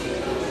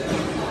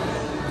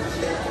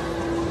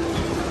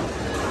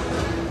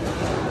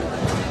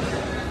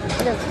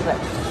 What is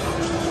this?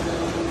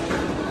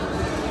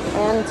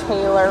 And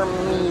Taylor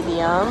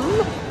medium.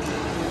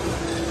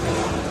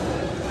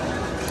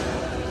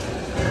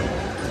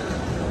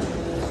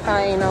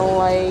 Kinda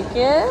like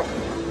it.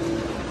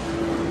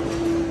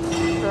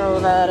 Throw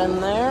that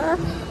in there.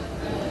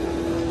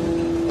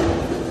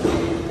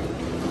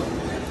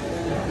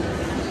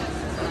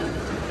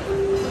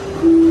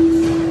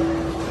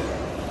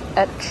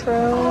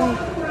 Etro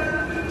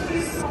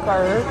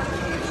skirt.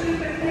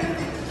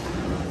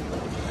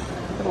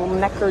 Little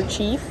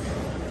neckerchief.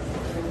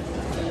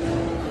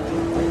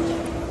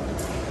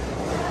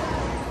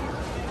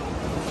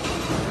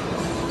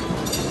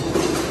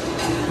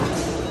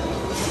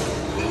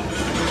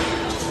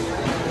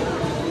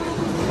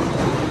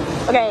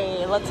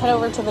 Okay, let's head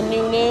over to the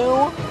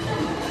new,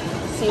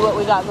 see what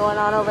we got going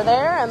on over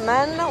there, and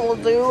then we'll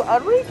do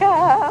a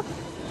recap.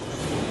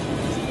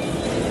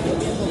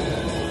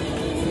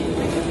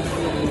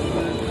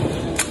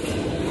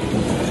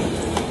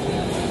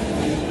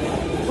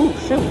 Ooh,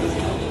 shoot.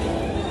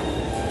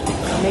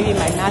 Maybe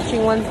my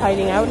matching one's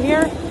hiding out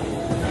here.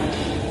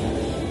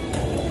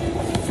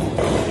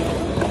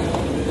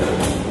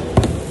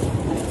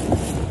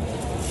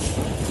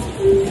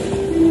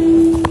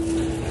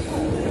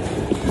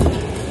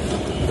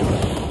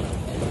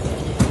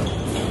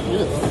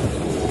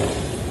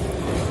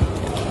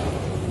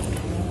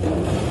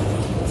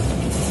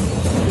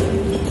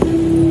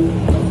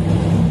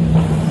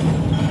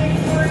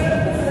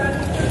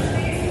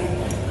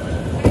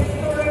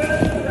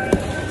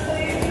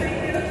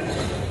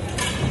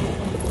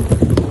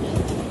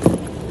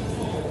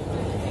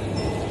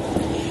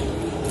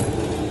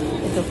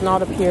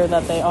 Not appear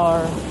that they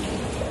are.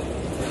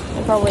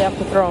 I probably have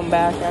to throw them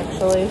back,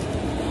 actually.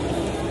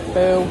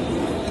 Boo.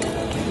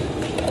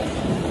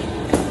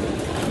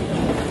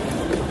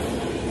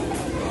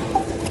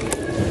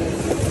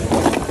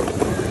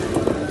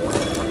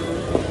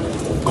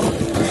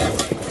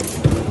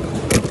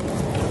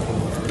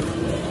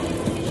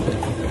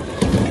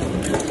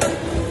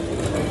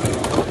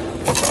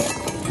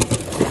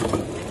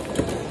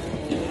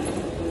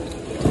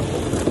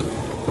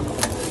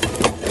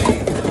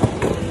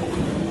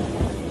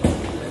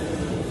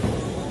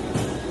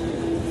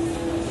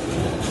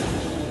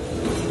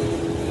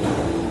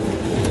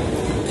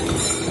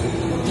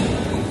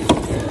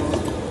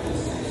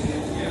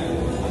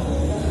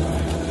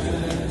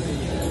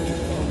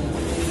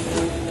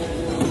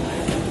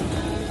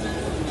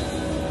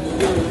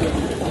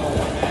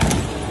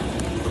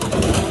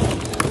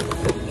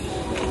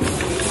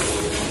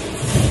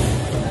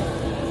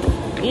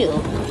 Ew.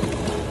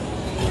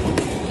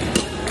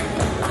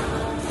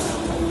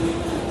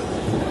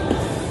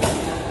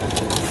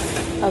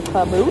 A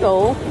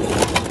caboodle.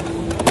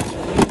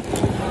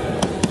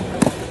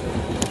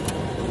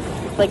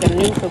 It's like a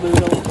new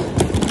caboodle.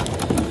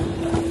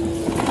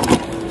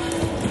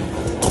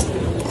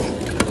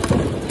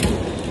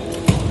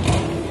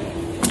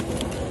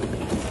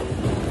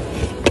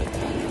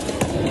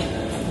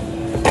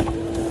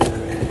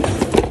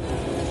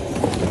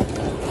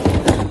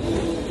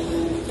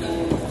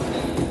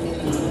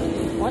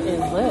 What is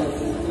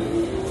this?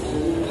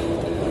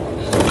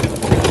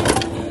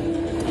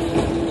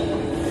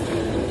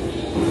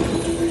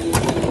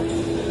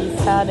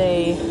 Had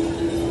a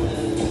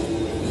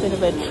bit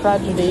of a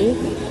tragedy.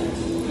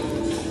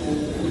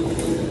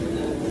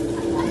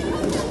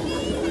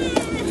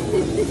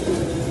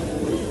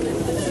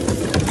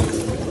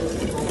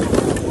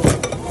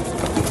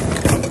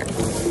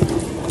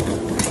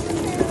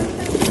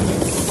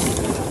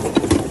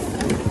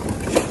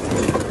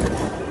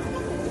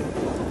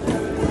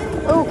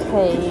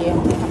 Okay,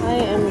 I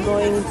am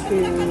going to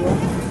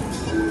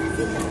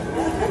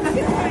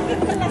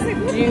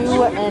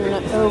do an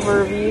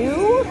overview.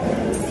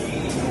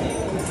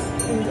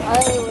 I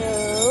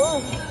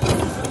will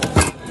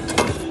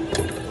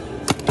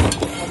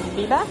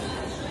be back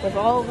with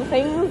all the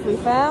things we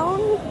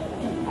found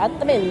at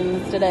the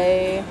bins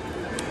today.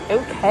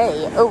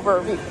 Okay,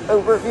 overview.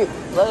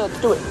 Let's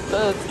do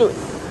it.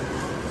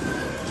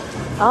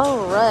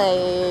 All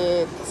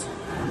right.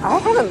 I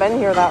haven't been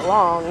here that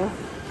long.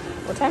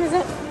 What time is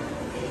it?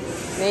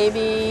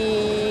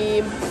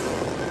 Maybe...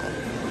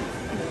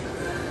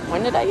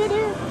 When did I get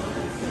here?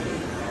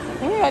 I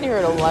think I got here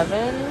at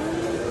 11.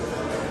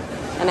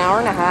 An hour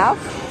and a half?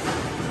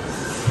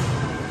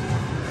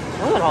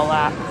 Look at all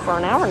that. For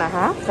an hour and a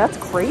half? That's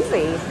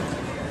crazy.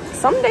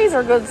 Some days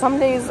are good, some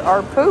days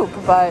are poop,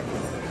 but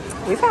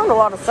we found a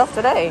lot of stuff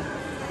today.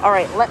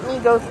 Alright, let me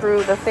go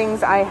through the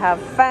things I have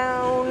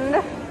found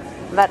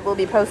that will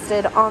be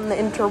posted on the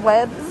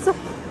interwebs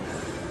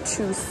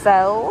to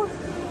sell.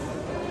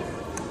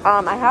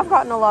 I have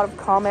gotten a lot of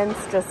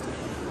comments just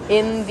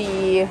in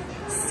the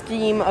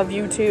scheme of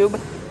YouTube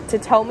to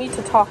tell me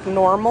to talk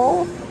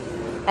normal.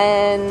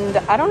 And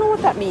I don't know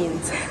what that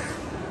means.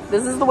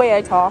 This is the way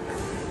I talk.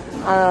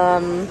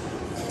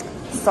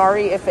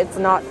 Sorry if it's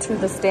not to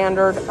the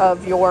standard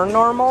of your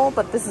normal,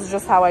 but this is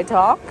just how I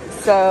talk.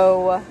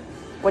 So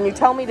when you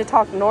tell me to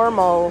talk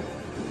normal,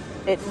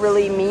 it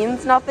really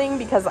means nothing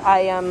because I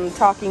am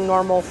talking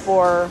normal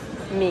for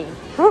me.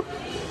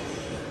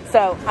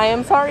 So I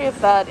am sorry if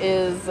that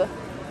is,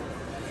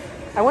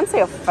 I wouldn't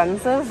say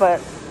offensive,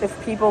 but if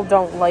people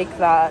don't like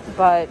that,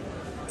 but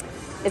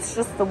it's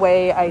just the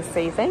way I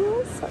say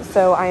things,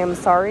 so I am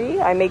sorry.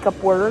 I make up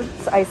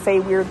words, I say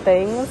weird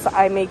things,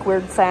 I make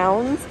weird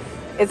sounds.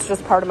 It's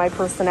just part of my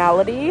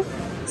personality,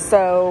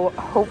 so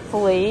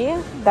hopefully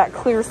that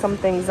clears some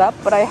things up.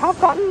 But I have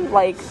gotten,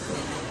 like,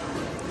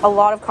 a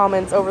lot of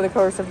comments over the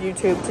course of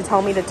YouTube to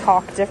tell me to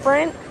talk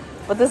different,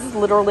 but this is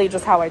literally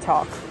just how I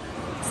talk.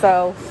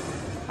 So,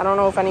 I don't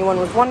know if anyone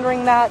was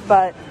wondering that,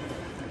 but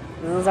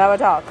this is how I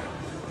talk.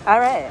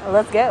 Alright,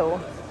 let's go.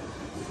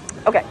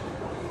 Okay.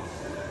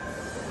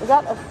 We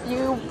got a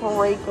few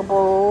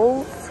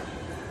breakables.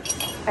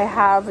 I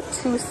have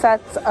 2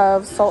 sets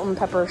of salt and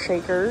pepper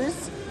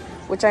shakers,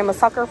 which I'm a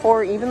sucker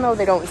for, even though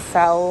they don't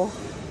sell,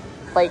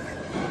 like,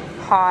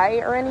 high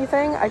or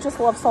anything. I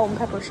just love salt and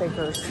pepper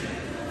shakers.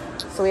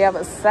 So we have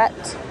a set.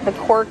 The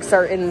corks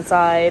are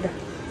inside,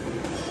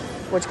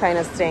 which kind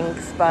of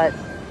stinks, but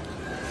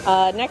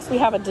next we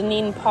have a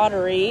Deneen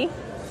Pottery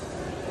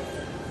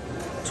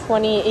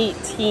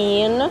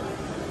 2018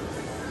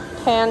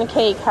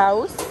 Pancake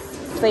House,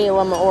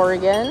 Salem,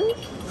 Oregon.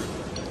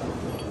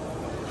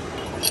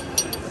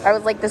 I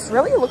was like, this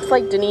really looks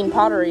like Deneen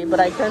Pottery, but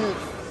I couldn't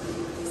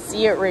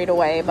see it right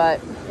away,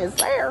 but it's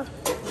there.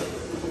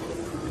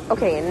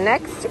 Okay,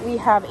 next we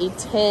have a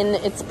tin.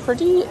 It's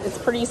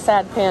pretty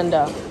sad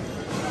panda.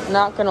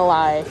 Not gonna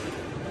lie.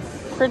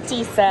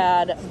 Pretty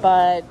sad,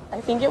 but I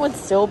think it would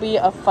still be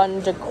a fun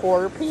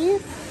decor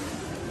piece.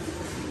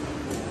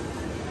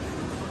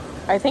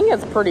 I think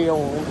it's pretty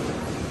old.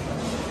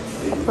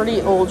 A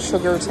pretty old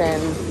sugar tin.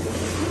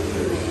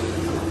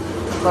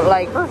 But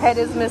like, her head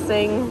is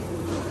missing.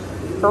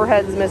 Her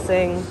head's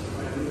missing.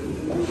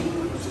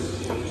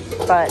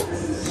 But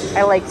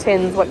I like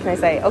tins, what can I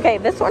say? Okay,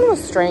 this one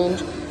was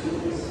strange.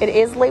 It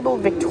is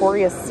labeled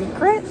Victoria's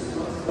Secret.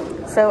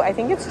 So I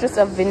think it's just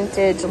a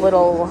vintage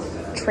little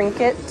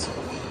trinket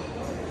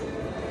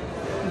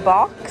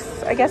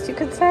box, I guess you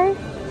could say.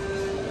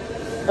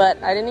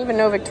 But I didn't even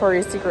know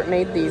Victoria's Secret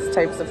made these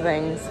types of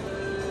things.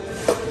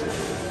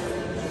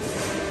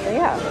 So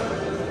yeah.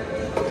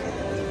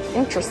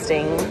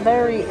 Interesting.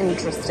 Very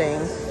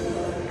interesting.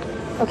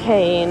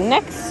 Okay,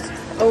 next.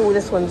 Oh,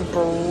 this one's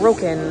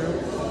broken.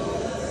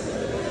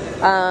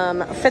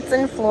 Fitz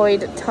and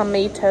Floyd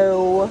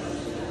tomato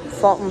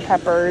salt and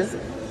peppers.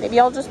 Maybe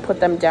I'll just put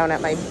them down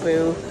at my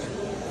booth.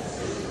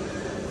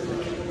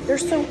 They're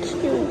so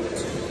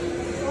cute.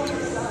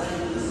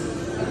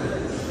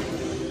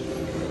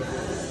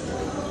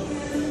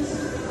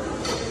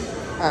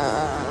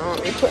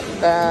 Let me put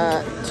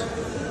that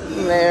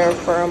there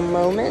for a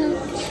moment.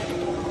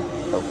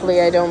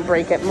 Hopefully I don't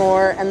break it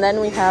more. And then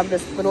we have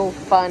this little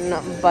fun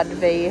bud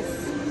vase.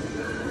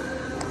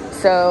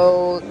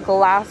 So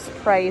glass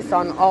price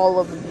on all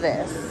of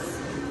this,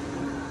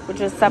 which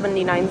is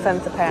 79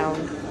 cents a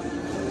pound.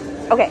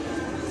 Okay.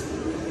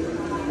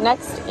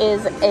 Next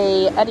is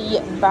a Eddie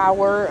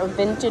Bauer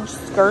vintage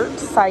skirt,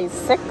 size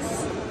 6.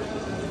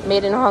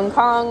 Made in Hong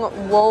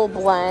Kong, wool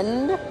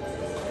blend.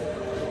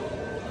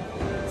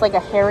 It's like a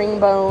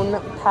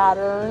herringbone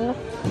pattern.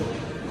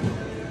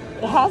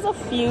 It has a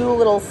few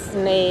little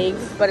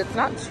snags, but it's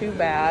not too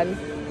bad.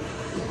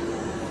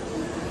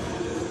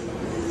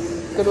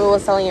 Goodwill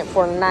is selling it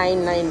for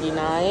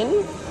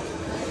 $9.99.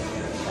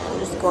 I'm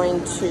just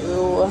going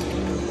to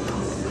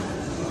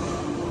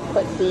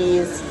put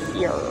these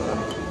here.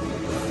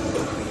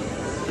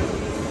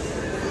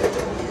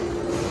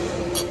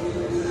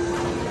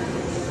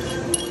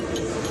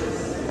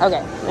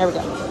 Okay, there we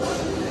go.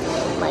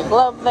 My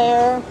glove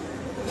there.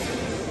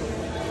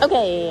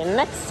 Okay,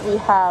 next we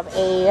have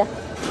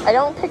I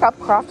don't pick up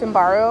craft and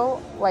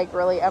borrow, like,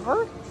 really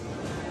ever.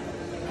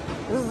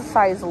 This is a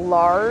size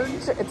large.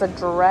 It's a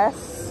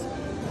dress.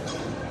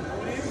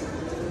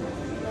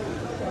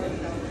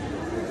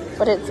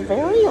 But it's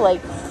very,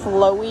 like,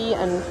 flowy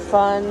and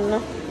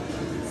fun.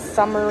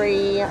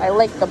 Summery. I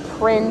like the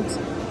print.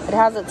 It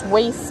has its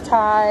waist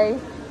tie.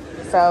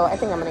 So I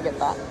think I'm going to get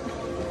that.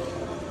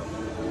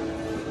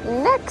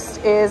 Next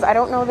is, I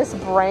don't know this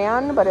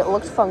brand, but it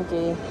looks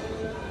funky.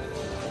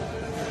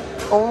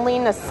 Only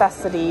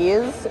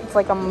Necessities. It's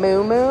like a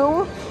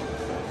moo-moo.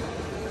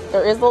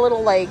 There is a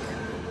little, like,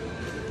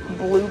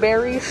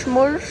 blueberry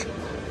schmush,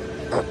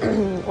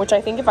 which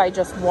I think if I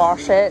just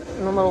wash it,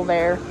 and a little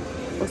there.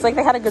 Looks like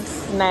they had a good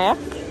snack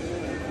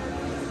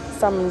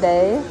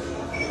someday.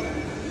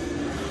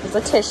 It's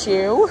a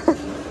tissue.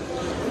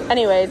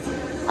 Anyways,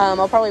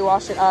 I'll probably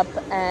wash it up,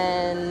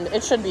 and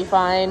it should be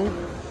fine.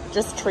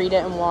 Just treat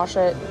it and wash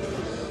it.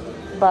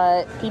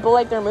 But people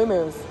like their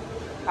moo-moos.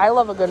 I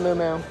love a good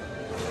moo-moo.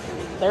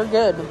 They're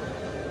good.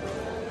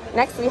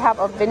 Next, we have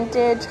a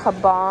vintage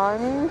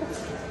Habond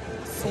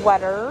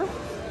sweater.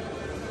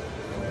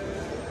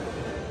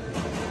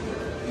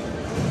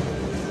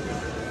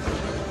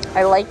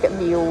 I like the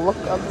look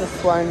of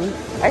this one.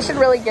 I should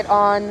really get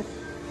on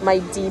my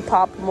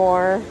Depop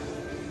more.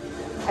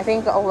 I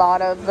think a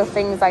lot of the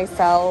things I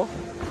sell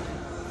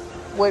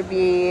would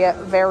be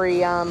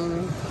very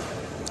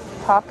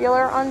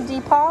popular on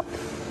Depop.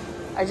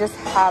 I just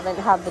haven't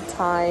had the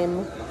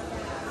time.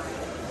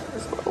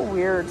 There's a little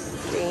weird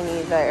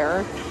stainy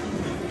there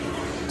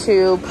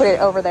to put it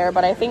over there,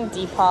 but I think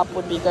Depop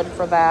would be good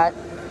for that.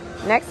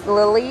 Next,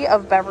 Lily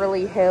of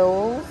Beverly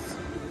Hills.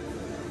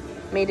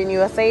 Made in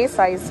USA,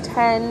 size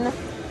 10. It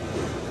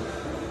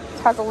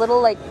has a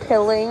little, like,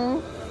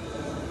 pilling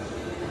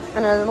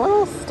and a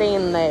little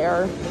stain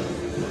there.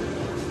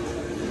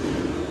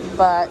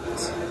 But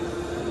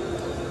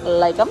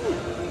like them.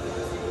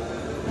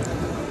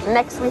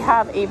 Next we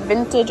have a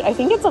vintage, I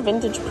think it's a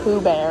vintage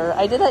Pooh Bear.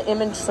 I did an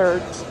image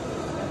search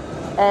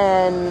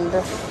and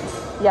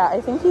yeah,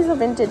 I think he's a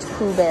vintage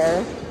Pooh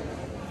Bear.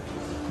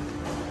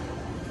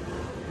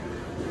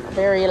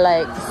 Very,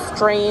 like,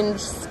 strange,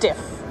 stiff,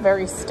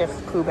 very stiff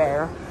Pooh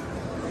Bear.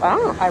 But I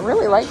don't know, I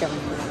really like him.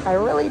 I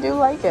really do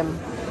like him.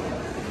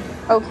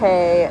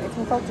 Okay, I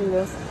think I'll do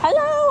this.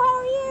 Hello, how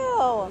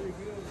are you?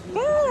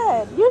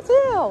 Good, you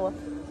too.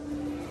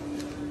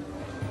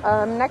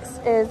 Next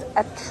is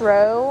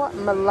Etro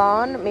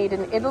Milan, made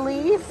in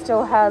Italy.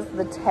 Still has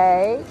the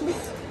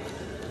tags.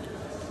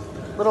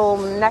 Little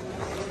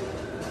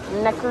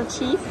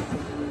neckerchief,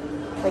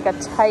 like a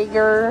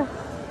tiger.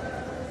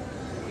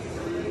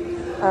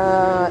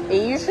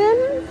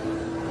 Asian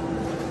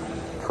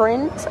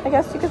print, I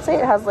guess you could say.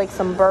 It has, like,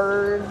 some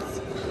birds,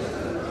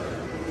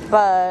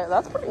 but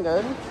that's pretty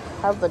good.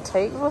 Has the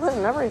tags with it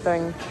and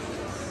everything.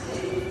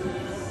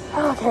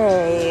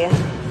 Okay,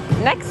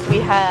 next we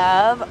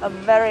have a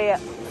very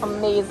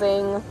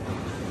amazing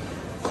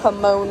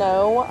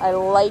kimono. I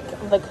like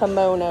the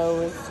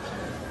kimonos.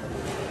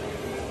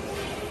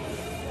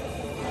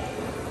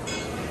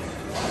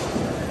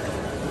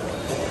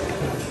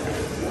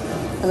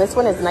 And this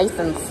one is nice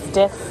and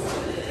stiff.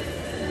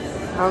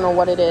 I don't know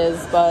what it is,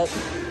 but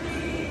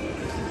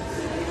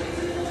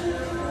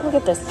look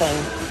at this thing.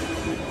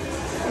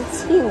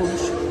 It's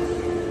huge.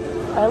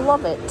 I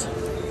love it.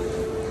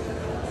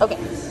 Okay,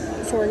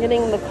 so we're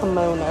getting the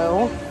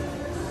kimono.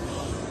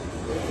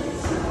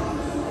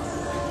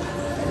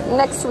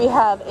 Next we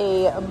have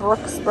a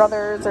Brooks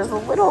Brothers. There's a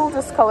little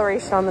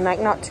discoloration on the neck,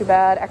 not too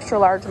bad. Extra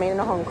large, made in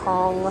Hong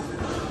Kong.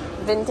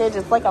 Vintage,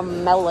 it's like a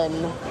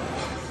melon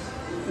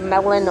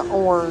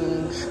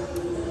orange.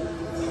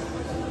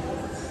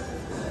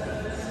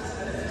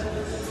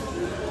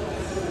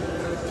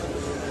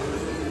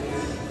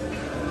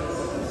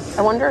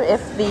 I wonder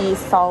if the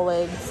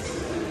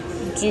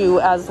solids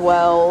do as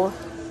well.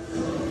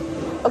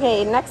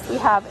 Okay, next we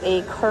have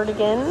a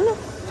cardigan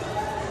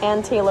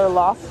and Taylor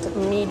Loft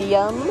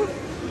medium.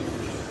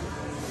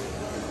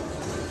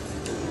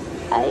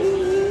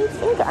 I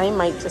think I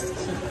might just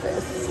keep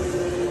this.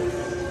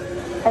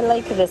 I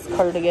like this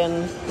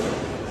cardigan.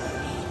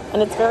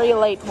 And it's very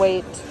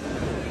lightweight,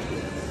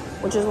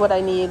 which is what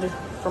I need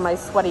for my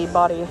sweaty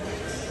body.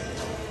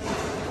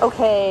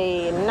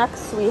 Okay,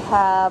 next we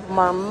have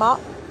Marmot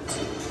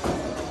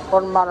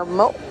or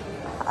Marmot.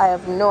 I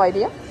have no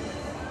idea.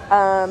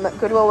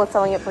 Goodwill was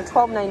selling it for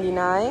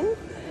 $12.99.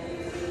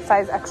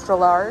 Size extra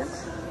large.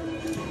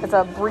 It's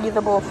a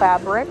breathable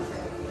fabric.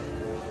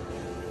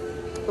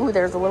 Ooh,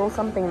 there's a little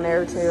something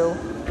there too.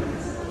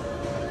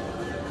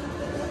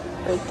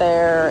 Right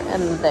there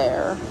and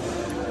there.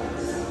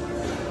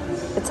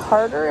 It's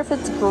harder if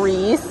it's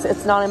grease.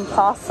 It's not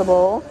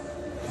impossible,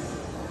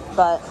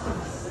 but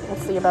we'll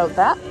see about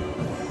that.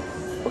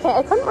 Okay,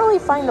 I couldn't really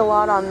find a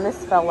lot on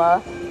this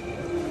fella.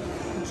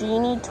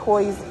 Genie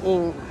Toys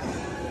Inc.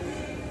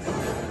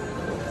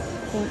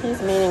 I think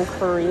he's made in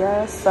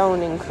Korea,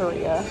 sewn in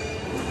Korea.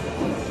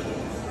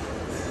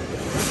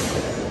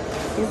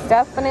 He's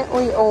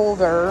definitely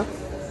older,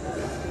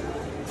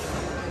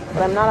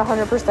 but I'm not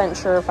 100%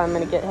 sure if I'm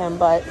going to get him,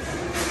 but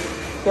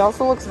he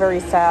also looks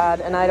very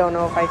sad, and I don't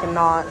know if I can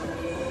not.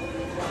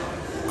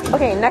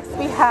 Okay, next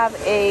we have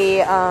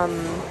a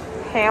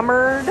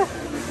hammered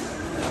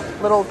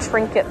little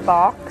trinket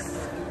box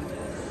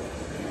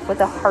with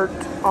a heart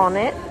on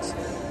it.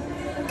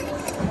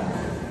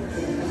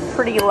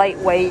 Pretty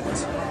lightweight,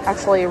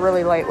 actually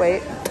really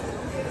lightweight.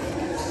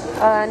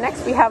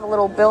 Next we have a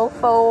little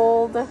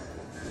billfold,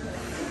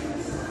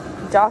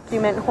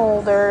 document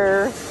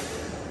holder.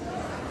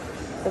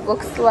 It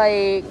looks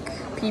like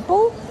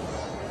people.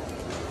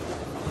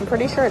 I'm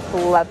pretty sure it's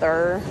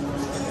leather,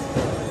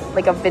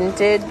 like a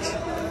vintage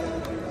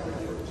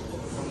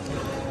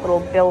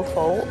little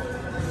billfold.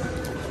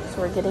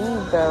 So we're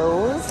getting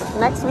those.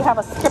 Next we have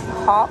a skip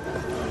hop,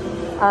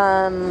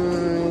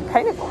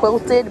 kind of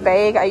quilted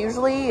bag. I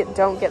usually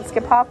don't get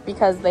skip hop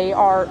because they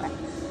are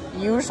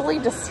usually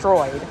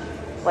destroyed.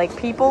 Like,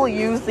 people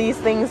use these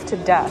things to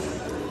death.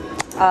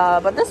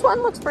 But this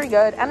one looks pretty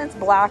good, and it's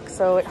black,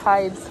 so it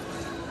hides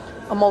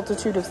a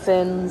multitude of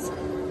sins.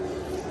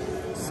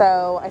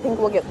 So I think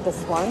we'll get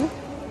this one.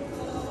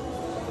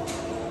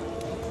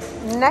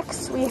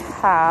 Next we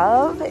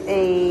have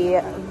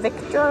a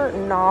Victor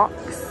Knox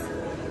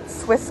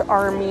Swiss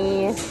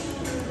Army.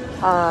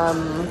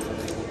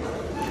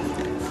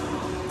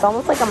 It's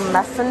almost like a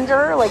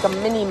messenger, like a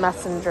mini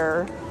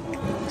messenger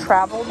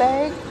travel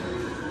bag.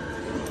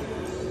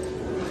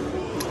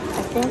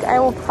 I think I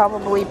will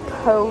probably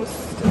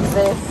post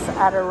this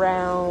at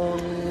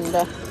around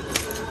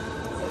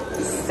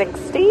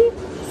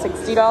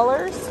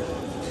 $60.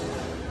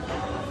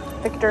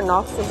 Victor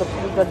Knox is a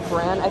pretty good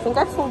brand. I think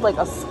I sold like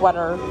a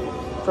sweater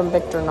from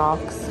Victor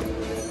Knox.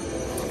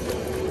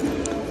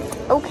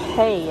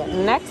 Okay,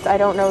 next, I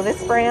don't know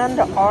this brand,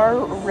 R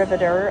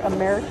Riveter,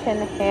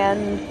 American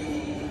handmade.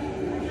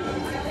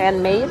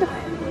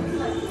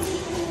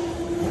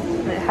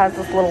 And it has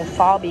this little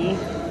fobby.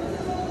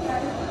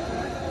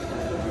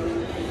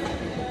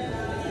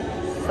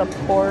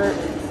 Support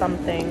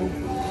something.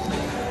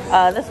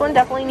 This one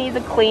definitely needs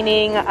a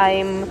cleaning.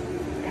 I'm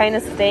kind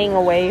of staying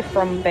away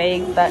from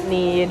bags that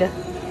need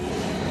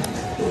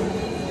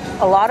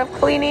a lot of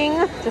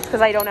cleaning just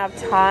because I don't have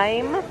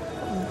time,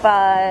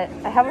 but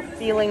I have a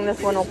feeling this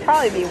one will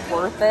probably be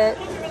worth it,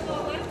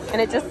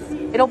 and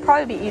it'll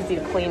probably be easy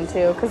to clean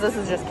too because this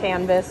is just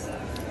canvas,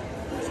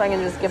 so I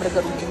can just give it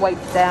a good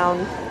wipe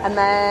down. And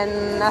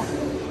then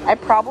I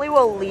probably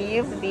will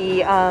leave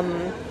the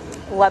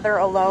leather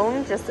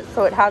alone just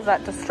so it has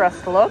that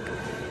distressed look,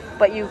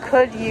 but you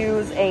could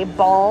use a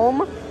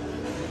balm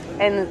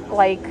and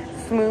like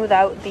smooth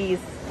out these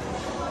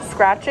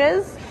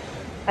scratches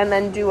and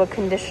then do a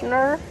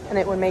conditioner and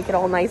it would make it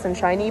all nice and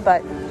shiny.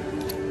 But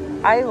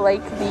I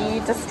like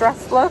the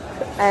distressed look,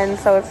 and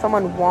so if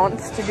someone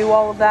wants to do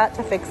all of that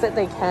to fix it,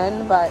 they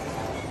can, but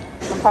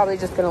I'm probably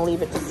just gonna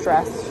leave it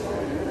distressed.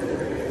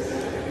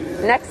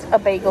 Next, a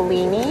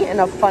Bagelini in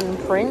a fun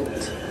print.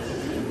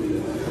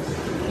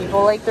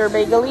 People like their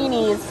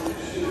Bagelinis.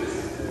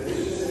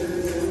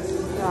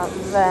 Got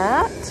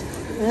that.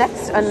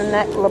 Next, a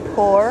Nanette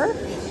Lepore.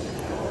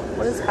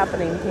 What is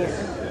happening here?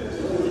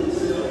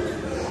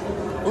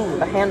 Ooh,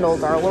 the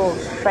handles are a little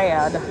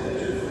sad.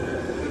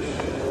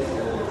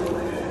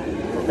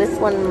 This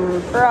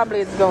one probably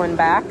is going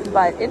back,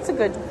 but it's a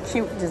good,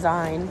 cute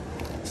design.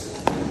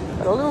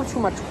 But a little too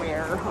much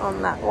wear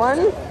on that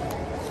one.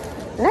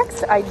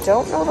 Next, I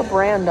don't know the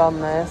brand on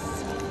this.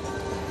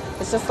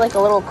 It's just like a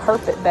little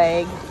carpet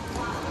bag.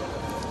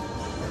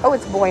 Oh,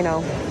 it's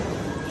Bueno.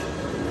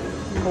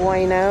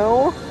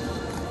 Bueno.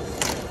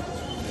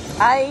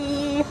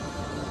 I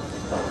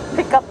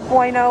pick up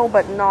Bueno,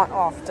 but not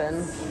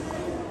often.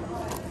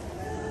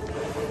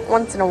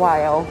 Once in a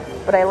while.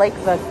 But I like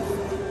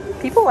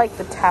people like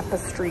the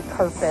tapestry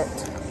carpet.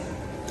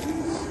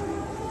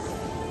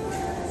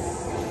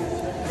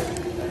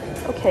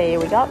 Okay,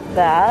 we got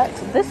that.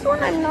 This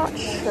one I'm not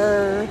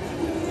sure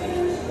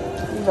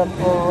the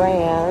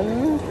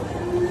brand,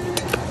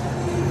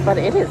 but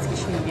it is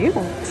cute.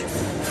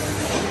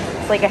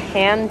 It's like a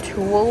hand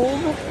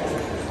tooled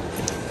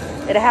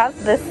It has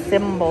this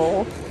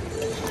symbol,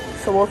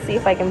 so we'll see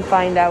if I can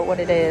find out what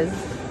it is.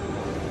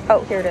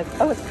 Oh, here it is.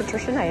 Oh, it's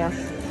Patricia Nash.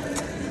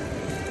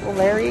 Well,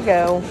 there you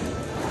go.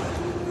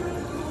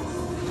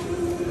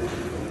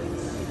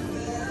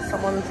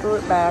 Someone threw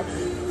it back.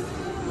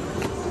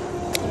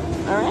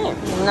 Alright,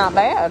 not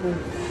bad.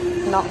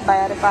 Not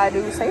bad if I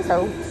do say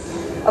so.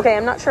 Okay,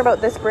 I'm not sure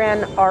about this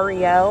brand,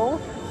 Ariel.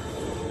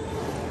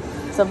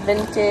 It's a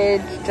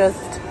vintage,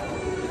 just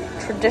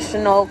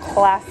traditional,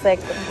 classic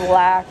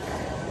black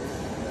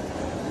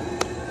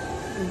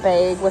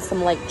bag with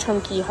some like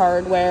chunky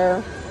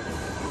hardware.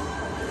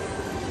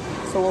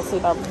 So we'll see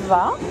about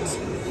that.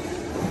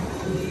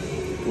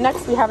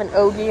 Next we have an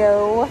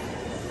Ogio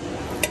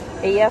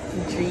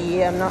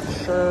AFG. I'm not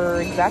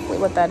sure exactly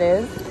what that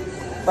is,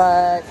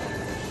 but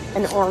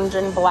an orange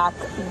and black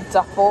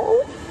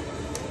duffel.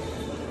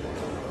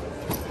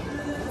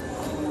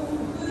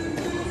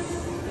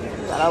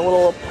 Got a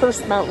little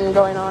purse mountain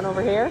going on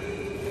over here.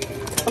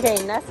 Okay,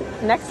 next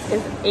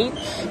is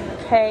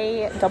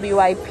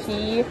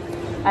HKWIP.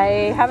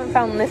 I haven't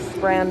found this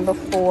brand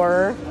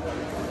before.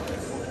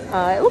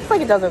 It looks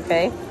like it does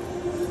okay.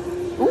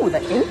 Ooh,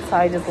 the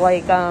inside is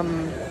like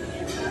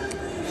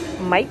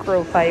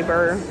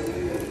microfiber.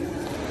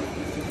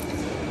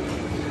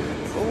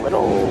 It's a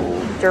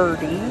little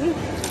dirty.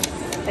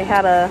 They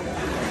had a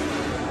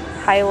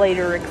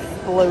highlighter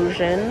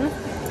explosion.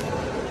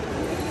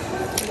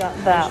 Got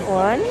that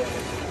one.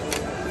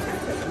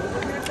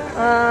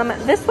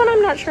 This one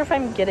I'm not sure if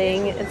I'm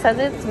getting. It says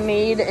it's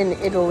made in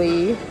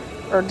Italy,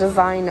 or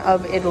design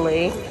of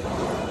Italy,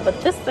 but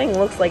this thing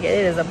looks like it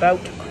is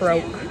about to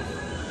croak.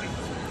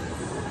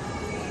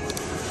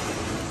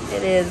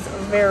 It is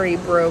very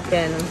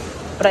broken,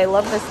 but I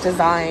love this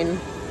design.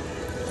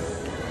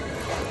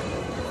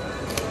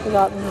 We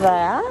got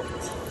that.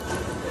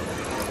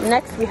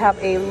 Next we have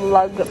a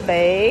lug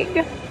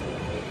bag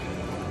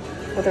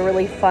with a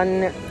really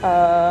fun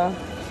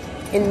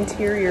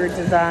interior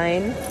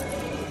design.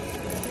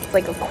 It's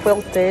like a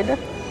quilted.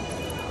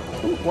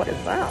 Ooh, what is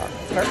that?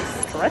 It's very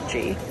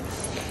stretchy.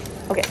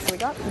 Okay, so we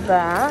got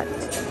that.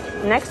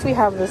 Next we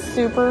have this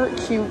super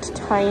cute,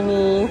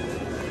 tiny,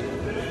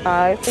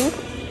 I think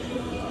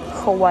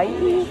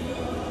Hawaii?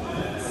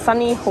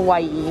 Sunny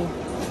Hawaii.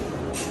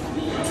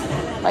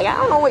 Like, I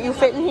don't know what you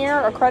fit in here,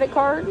 a credit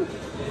card?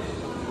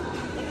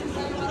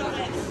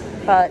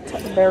 But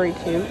very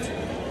cute.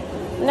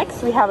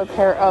 Next we have a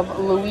pair of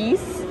Louis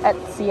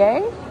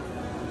Etier,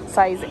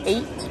 size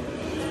 8,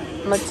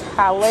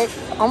 metallic,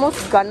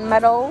 almost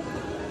gunmetal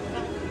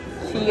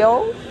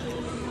heel.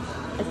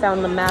 I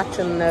found the match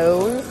in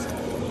those.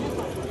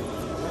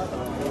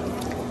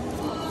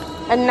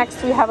 And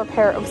next we have a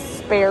pair of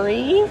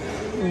Sperry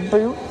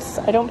boots.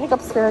 I don't pick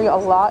up Sperry a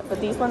lot, but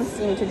these ones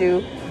seem to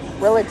do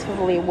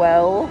relatively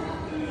well.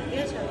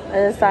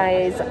 A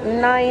size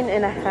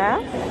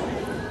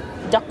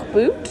 9.5 duck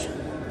boot.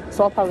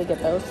 So I'll probably get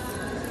those.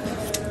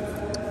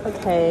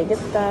 Okay, get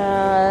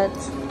that.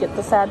 Get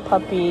the sad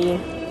puppy.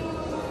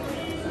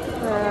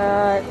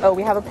 Oh,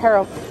 we have a pair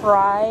of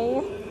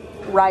Fry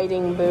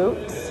riding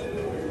boots.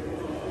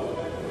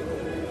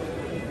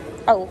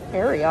 Oh,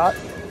 Ariat.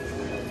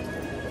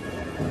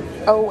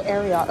 Oh,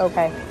 Ariat,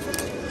 okay.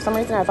 For some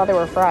reason I thought they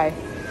were Fry.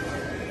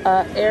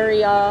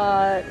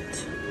 Ariat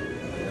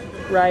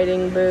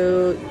riding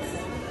boots.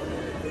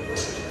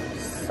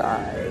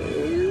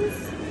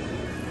 Size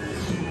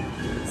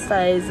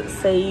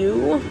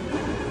Seiyu.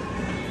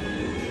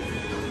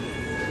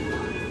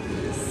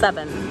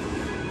 7.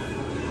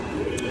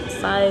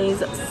 Size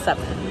 7.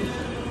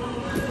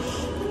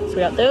 So we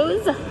got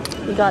those.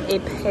 We got a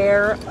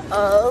pair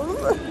of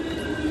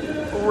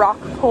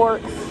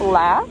Rockport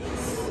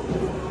flats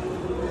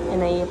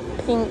in a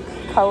pink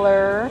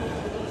color.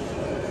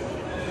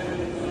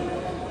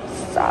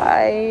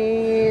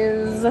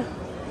 Size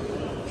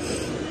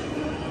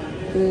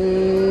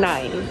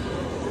 9.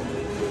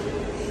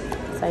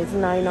 Size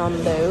 9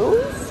 on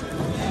those.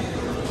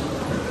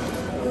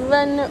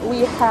 Then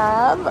we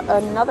have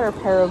another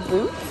pair of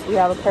boots. We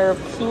have a pair of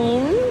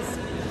Keens.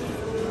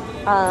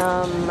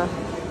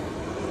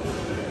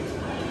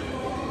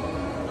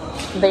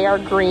 They are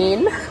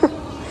green.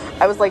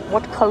 I was like,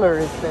 what color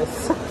is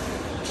this?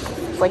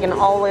 It's like an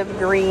olive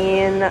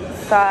green,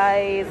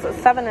 size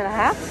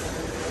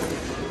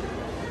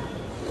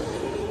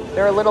 7.5.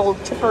 They're a little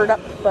chippered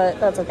up, but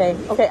that's okay.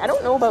 Okay, I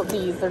don't know about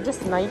these. They're just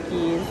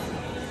Nikes.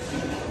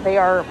 They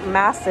are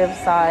massive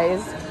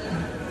size.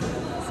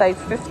 Size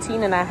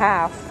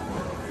 15.5.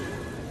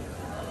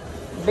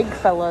 Big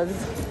fellas.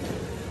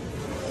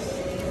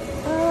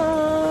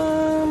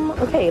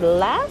 Okay,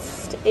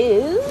 last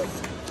is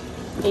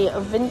a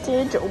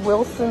vintage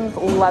Wilson's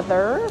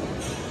leather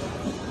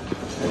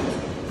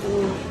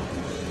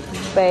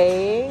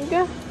bag.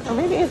 Or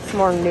maybe it's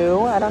more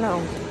new. I don't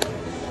know.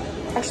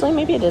 Actually,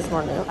 maybe it is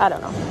more new. I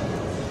don't know.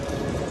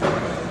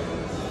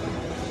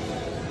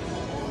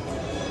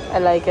 I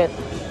like it.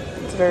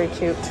 It's very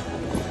cute.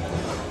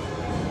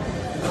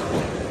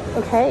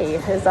 Okay,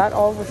 is that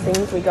all the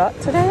things we got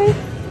today?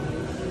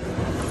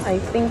 I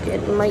think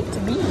it might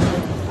be.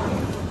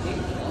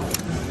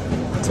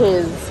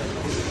 tis.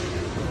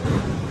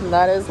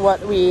 That is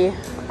what we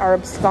are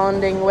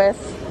absconding with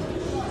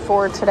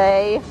for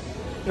today.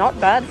 Not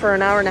bad for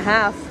an hour and a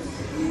half.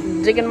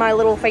 Digging my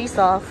little face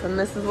off, and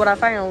this is what I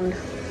found.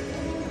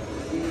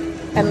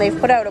 And they've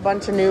put out a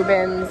bunch of new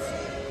bins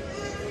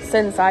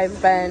since I've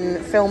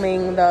been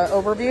filming the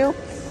overview.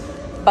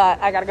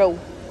 But I gotta go.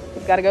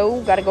 Gotta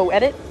go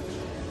edit.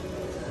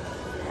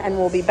 And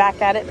we'll be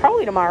back at it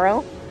probably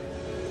tomorrow.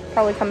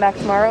 Probably come back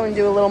tomorrow and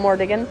do a little more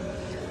digging.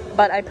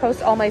 But I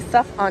post all my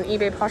stuff on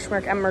eBay,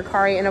 Poshmark, and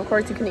Mercari. And of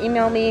course, you can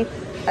email me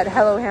at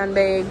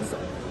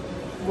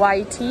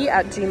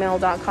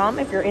hellohandbagsyt@gmail.com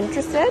if you're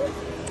interested.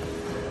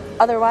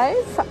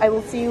 Otherwise, I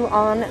will see you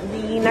on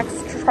the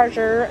next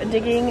treasure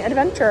digging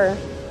adventure.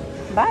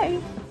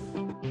 Bye.